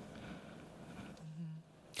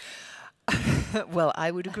 Well,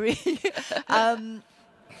 I would agree.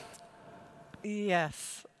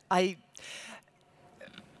 Yes, I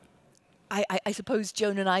suppose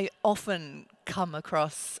Joan and I often come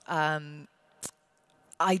across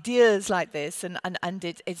ideas like this, and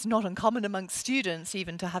it's not uncommon amongst students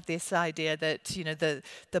even to have this idea that, you know,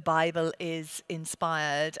 the Bible is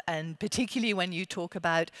inspired, and particularly when you talk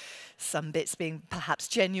about some bits being perhaps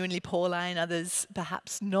genuinely Pauline, others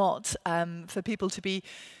perhaps not, for people to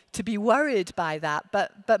be worried by that.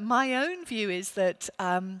 But my own view is that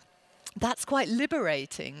that's quite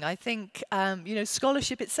liberating. I think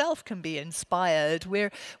scholarship itself can be inspired.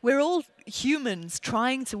 We're all humans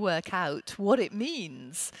trying to work out what it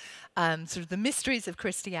means, sort of the mysteries of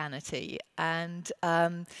Christianity, and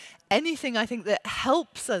anything I think that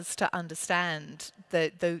helps us to understand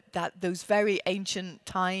those very ancient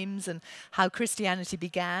times and how Christianity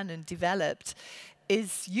began and developed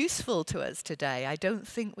is useful to us today. I don't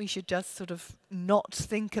think we should just sort of not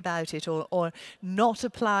think about it or not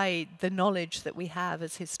apply the knowledge that we have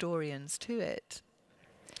as historians to it.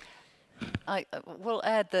 I will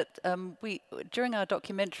add that we, during our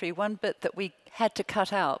documentary, one bit that we had to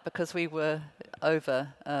cut out because we were over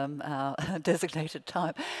our designated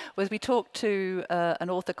time was we talked to an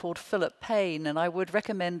author called Philip Payne, and I would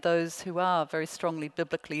recommend those who are very strongly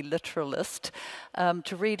biblically literalist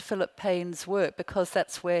to read Philip Payne's work, because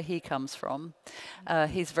that's where he comes from.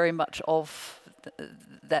 He's very much of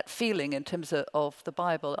that feeling in terms of the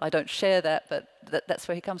Bible. I don't share that, but that's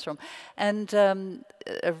where he comes from. And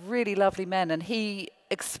a really lovely man, and he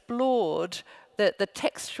explored the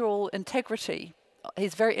textual integrity.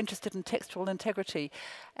 He's very interested in textual integrity,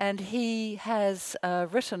 and he has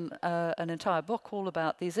written an entire book all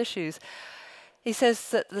about these issues. He says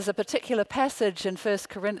that there's a particular passage in 1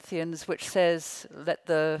 Corinthians which says, let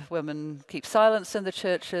the women keep silence in the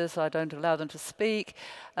churches, I don't allow them to speak.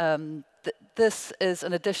 This is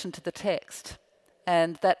an addition to the text.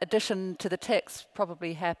 And that addition to the text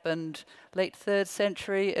probably happened late 3rd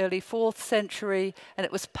century, early 4th century, and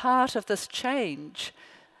it was part of this change.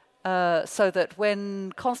 So that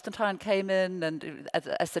when Constantine came in, and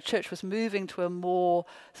as the church was moving to a more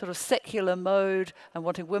sort of secular mode and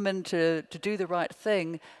wanting women to do the right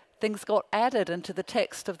thing, things got added into the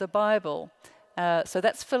text of the Bible. So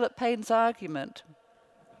that's Philip Payne's argument.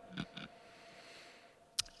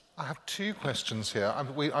 I have two questions here.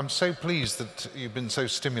 I'm so pleased that you've been so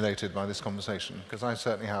stimulated by this conversation, because I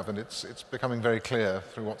certainly have, and it's becoming very clear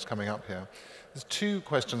through what's coming up here. There's two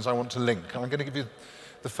questions I want to link. I'm going to give you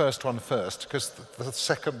the first one first, because the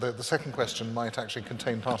second question might actually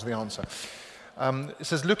contain part of the answer. It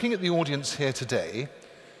says, looking at the audience here today,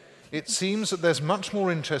 it seems that there's much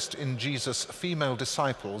more interest in Jesus' female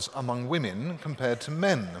disciples among women compared to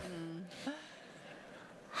men.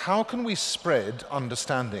 How can we spread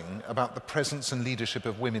understanding about the presence and leadership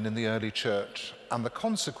of women in the early church and the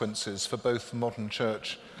consequences for both the modern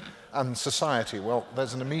church and society? Well,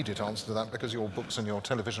 there's an immediate answer to that, because your books and your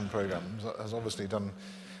television programs has obviously done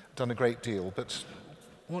a great deal. But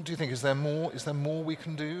what do you think? Is there more we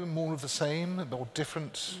can do? More of the same or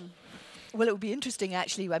different? Well, it would be interesting,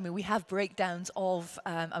 actually. I mean, we have breakdowns of,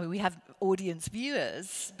 we have audience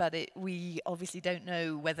viewers, but we obviously don't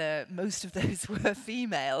know whether most of those were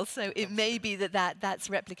female. So it may be that's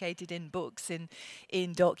replicated in books, in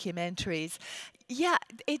documentaries. Yeah,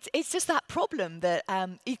 it's just that problem that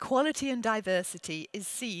equality and diversity is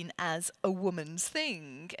seen as a woman's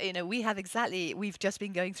thing. You know, we've just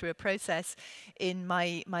been going through a process in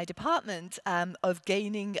my department of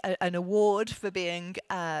gaining an award for being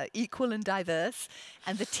equal and and diverse,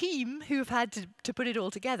 and the team who've had to put it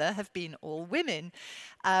all together have been all women,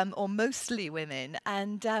 or mostly women.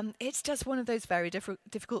 And it's just one of those very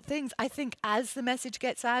difficult things. I think as the message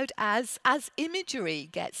gets out, as imagery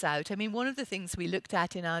gets out. I mean, one of the things we looked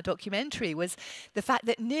at in our documentary was the fact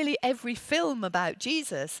that nearly every film about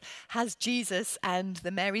Jesus has Jesus and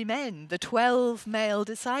the merry men, the 12 male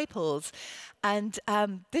disciples. And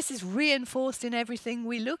this is reinforced in everything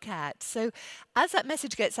we look at. So as that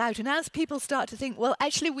message gets out and as people start to think, well,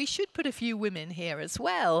 actually, we should put a few women here as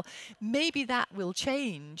well, maybe that will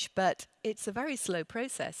change. But it's a very slow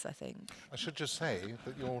process, I think. I should just say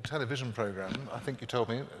that your television programme, I think you told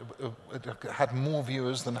me, it had more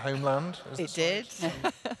viewers than Homeland. It did.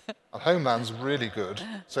 Homeland's really good.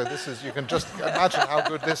 So this is, you can just imagine how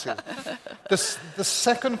good this is. The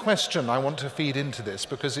second question I want to feed into this,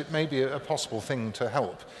 because it may be a possible thing to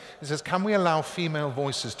help, it says, can we allow female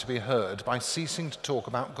voices to be heard by ceasing to talk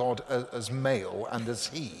about God as male and as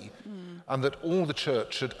he, and that all the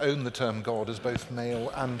church should own the term God as both male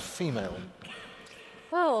and female?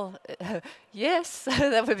 Well, yes,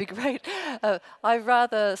 that would be great. I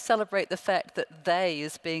rather celebrate the fact that they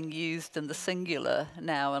is being used in the singular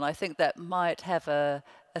now, and I think that might have a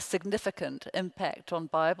significant impact on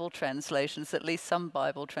Bible translations, at least some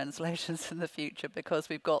Bible translations in the future, because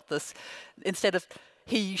we've got this, instead of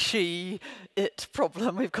he, she, it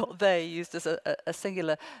problem, we've got they used as a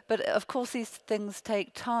singular. But of course these things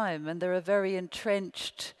take time, and there are very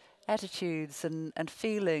entrenched attitudes and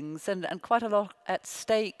feelings and quite a lot at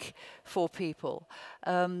stake for people.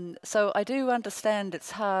 So I do understand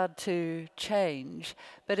it's hard to change,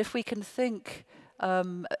 but if we can think,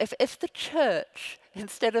 if the church,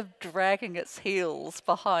 instead of dragging its heels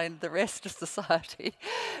behind the rest of society,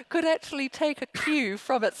 could actually take a cue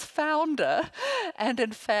from its founder and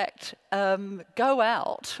in fact go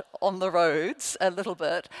out on the roads a little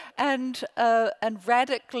bit and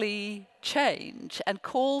radically change and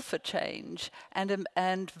call for change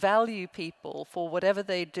and value people for whatever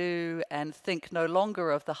they do and think no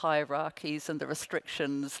longer of the hierarchies and the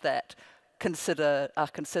restrictions that are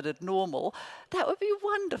considered normal, that would be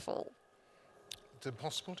wonderful. Is it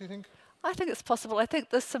possible, do you think? I think it's possible. I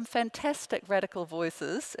think there's some fantastic radical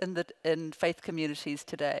voices in faith communities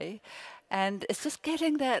today, and it's just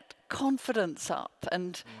getting that confidence up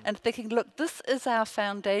and thinking, look, this is our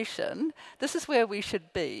foundation. This is where we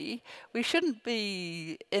should be. We shouldn't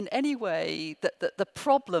be in any way the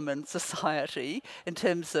problem in society in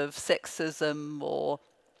terms of sexism or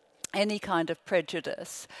any kind of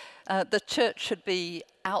prejudice. The church should be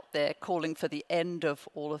out there calling for the end of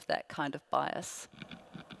all of that kind of bias.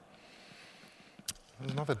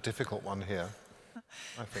 There's another difficult one here,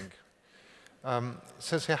 I think. It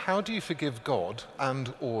says here, how do you forgive God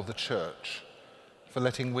and or the church for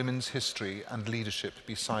letting women's history and leadership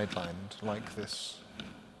be sidelined like this?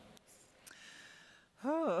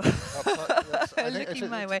 Oh, looking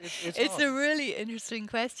my way. It's a really interesting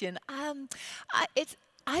question.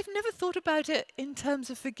 I've never thought about it in terms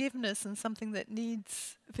of forgiveness and something that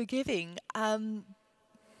needs forgiving,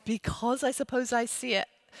 because I suppose I see it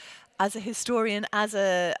as a historian, as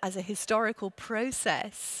a historical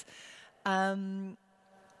process. I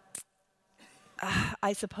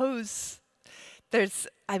suppose there's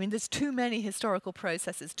too many historical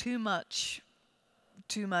processes, too much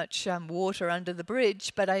water under the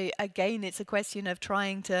bridge. But again, it's a question of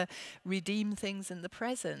trying to redeem things in the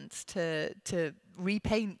present, to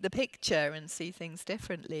repaint the picture and see things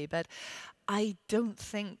differently. But I don't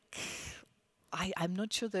think, I'm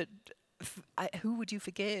not sure that, who would you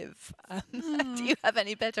forgive? Do you have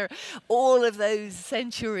any better? All of those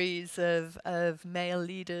centuries of male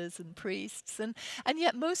leaders and priests, and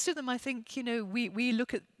yet most of them, I think, we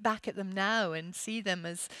look back at them now and see them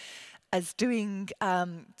as doing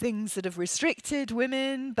things that have restricted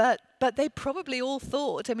women, but they probably all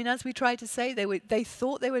thought, as we tried to say, they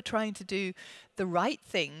thought they were trying to do the right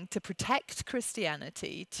thing to protect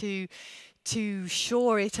Christianity, to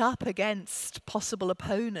shore it up against possible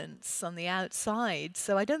opponents on the outside.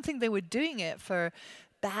 So I don't think they were doing it for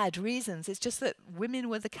bad reasons. It's just that women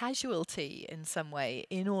were the casualty in some way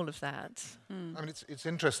in all of that. It's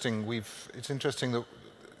interesting. It's interesting that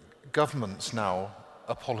governments now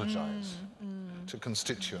apologise to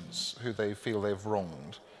constituents who they feel they've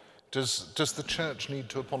wronged. Does the church need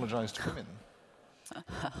to apologise to women?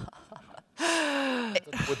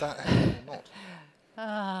 Would that help or not?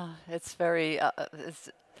 It's very. I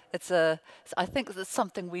think it's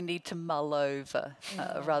something we need to mull over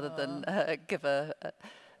rather than give a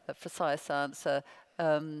precise answer.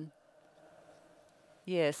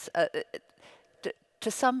 Yes,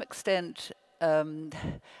 to some extent,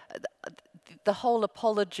 the whole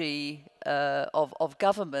apology of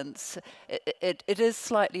governments, it is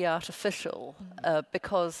slightly artificial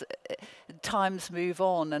because times move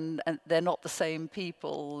on and they're not the same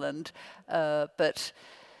people. But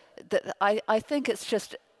I think it's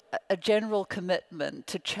just a general commitment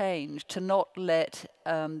to change, to not let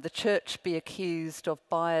the church be accused of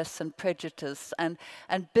bias and prejudice and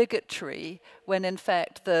bigotry, when in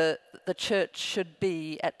fact the church should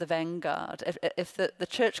be at the vanguard. If the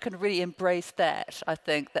church can really embrace that, I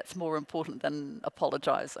think that's more important than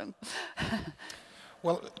apologizing.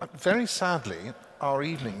 Well, very sadly, our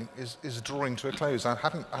evening is drawing to a close. I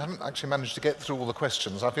haven't actually managed to get through all the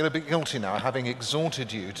questions. I feel a bit guilty now, having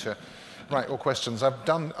exhorted you to write your questions. I've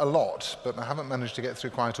done a lot, but I haven't managed to get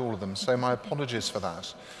through quite all of them, so my apologies for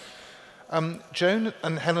that. Joan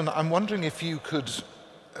and Helen, I'm wondering if you could,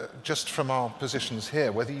 just from our positions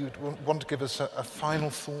here, whether you want to give us a final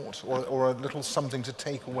thought or a little something to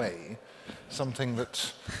take away, something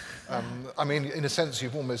that, I mean, in a sense,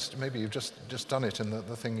 maybe you've just done it in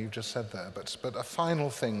the thing you've just said there, but a final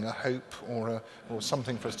thing, a hope or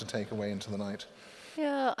something for us to take away into the night.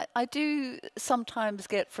 Yeah, I do sometimes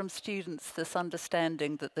get from students this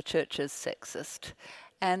understanding that the church is sexist.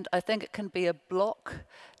 And I think it can be a block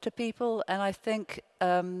to people. And I think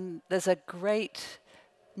there's a great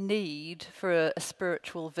need for a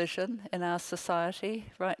spiritual vision in our society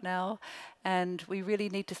right now. And we really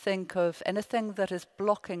need to think of anything that is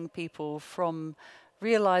blocking people from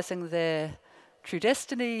realizing their true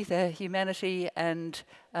destiny, their humanity, and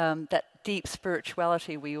that deep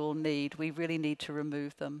spirituality we all need. We really need to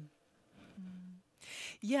remove them.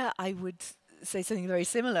 Yeah, I would say something very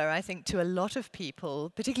similar. I think to a lot of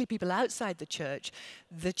people, particularly people outside the church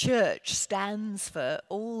stands for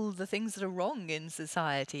all the things that are wrong in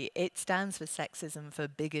society. It stands for sexism, for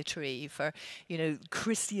bigotry, for,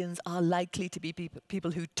 Christians are likely to be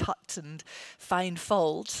people who tut and find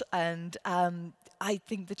fault, and I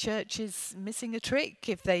think the church is missing a trick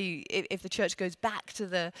if the church goes back to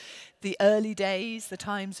the early days, the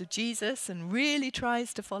times of Jesus, and really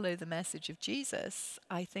tries to follow the message of Jesus.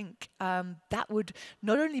 I think that would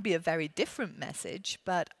not only be a very different message,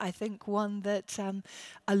 but I think one that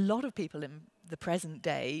a lot of people in the present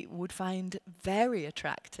day would find very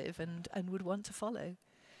attractive and would want to follow.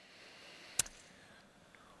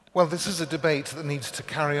 Well, this is a debate that needs to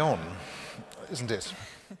carry on, isn't it?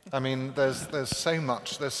 I mean, there's so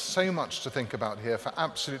much to think about here for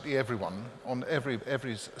absolutely everyone on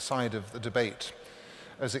every side of the debate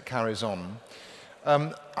as it carries on.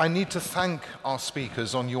 I need to thank our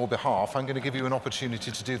speakers on your behalf. I'm going to give you an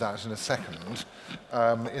opportunity to do that in a second,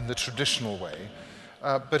 in the traditional way.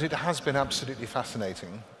 But it has been absolutely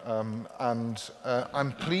fascinating. And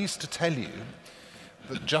I'm pleased to tell you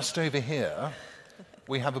that just over here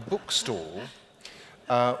we have a bookstall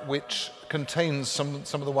which contains some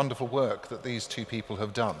of the wonderful work that these two people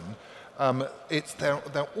have done.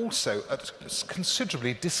 They're also at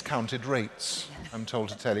considerably discounted rates, I'm told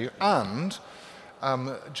to tell you, and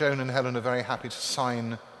Joan and Helen are very happy to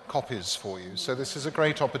sign copies for you. So this is a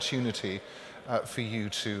great opportunity for you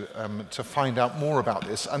to find out more about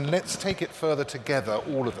this, and let's take it further together,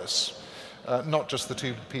 all of us. Not just the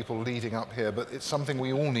two people leading up here, but it's something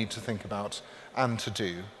we all need to think about and to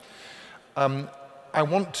do. I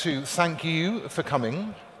want to thank you for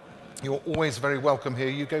coming. You're always very welcome here.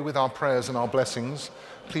 You go with our prayers and our blessings.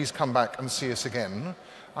 Please come back and see us again.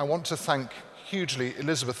 I want to thank hugely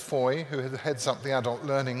Elizabeth Foy, who heads up the Adult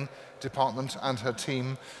Learning Department, and her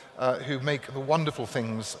team, who make the wonderful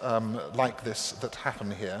things like this that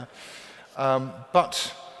happen here.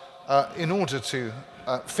 But in order to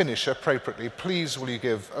finish appropriately, please will you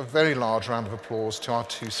give a very large round of applause to our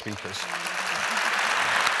two speakers.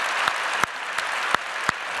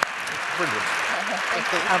 Brilliant.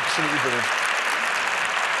 Absolutely brilliant.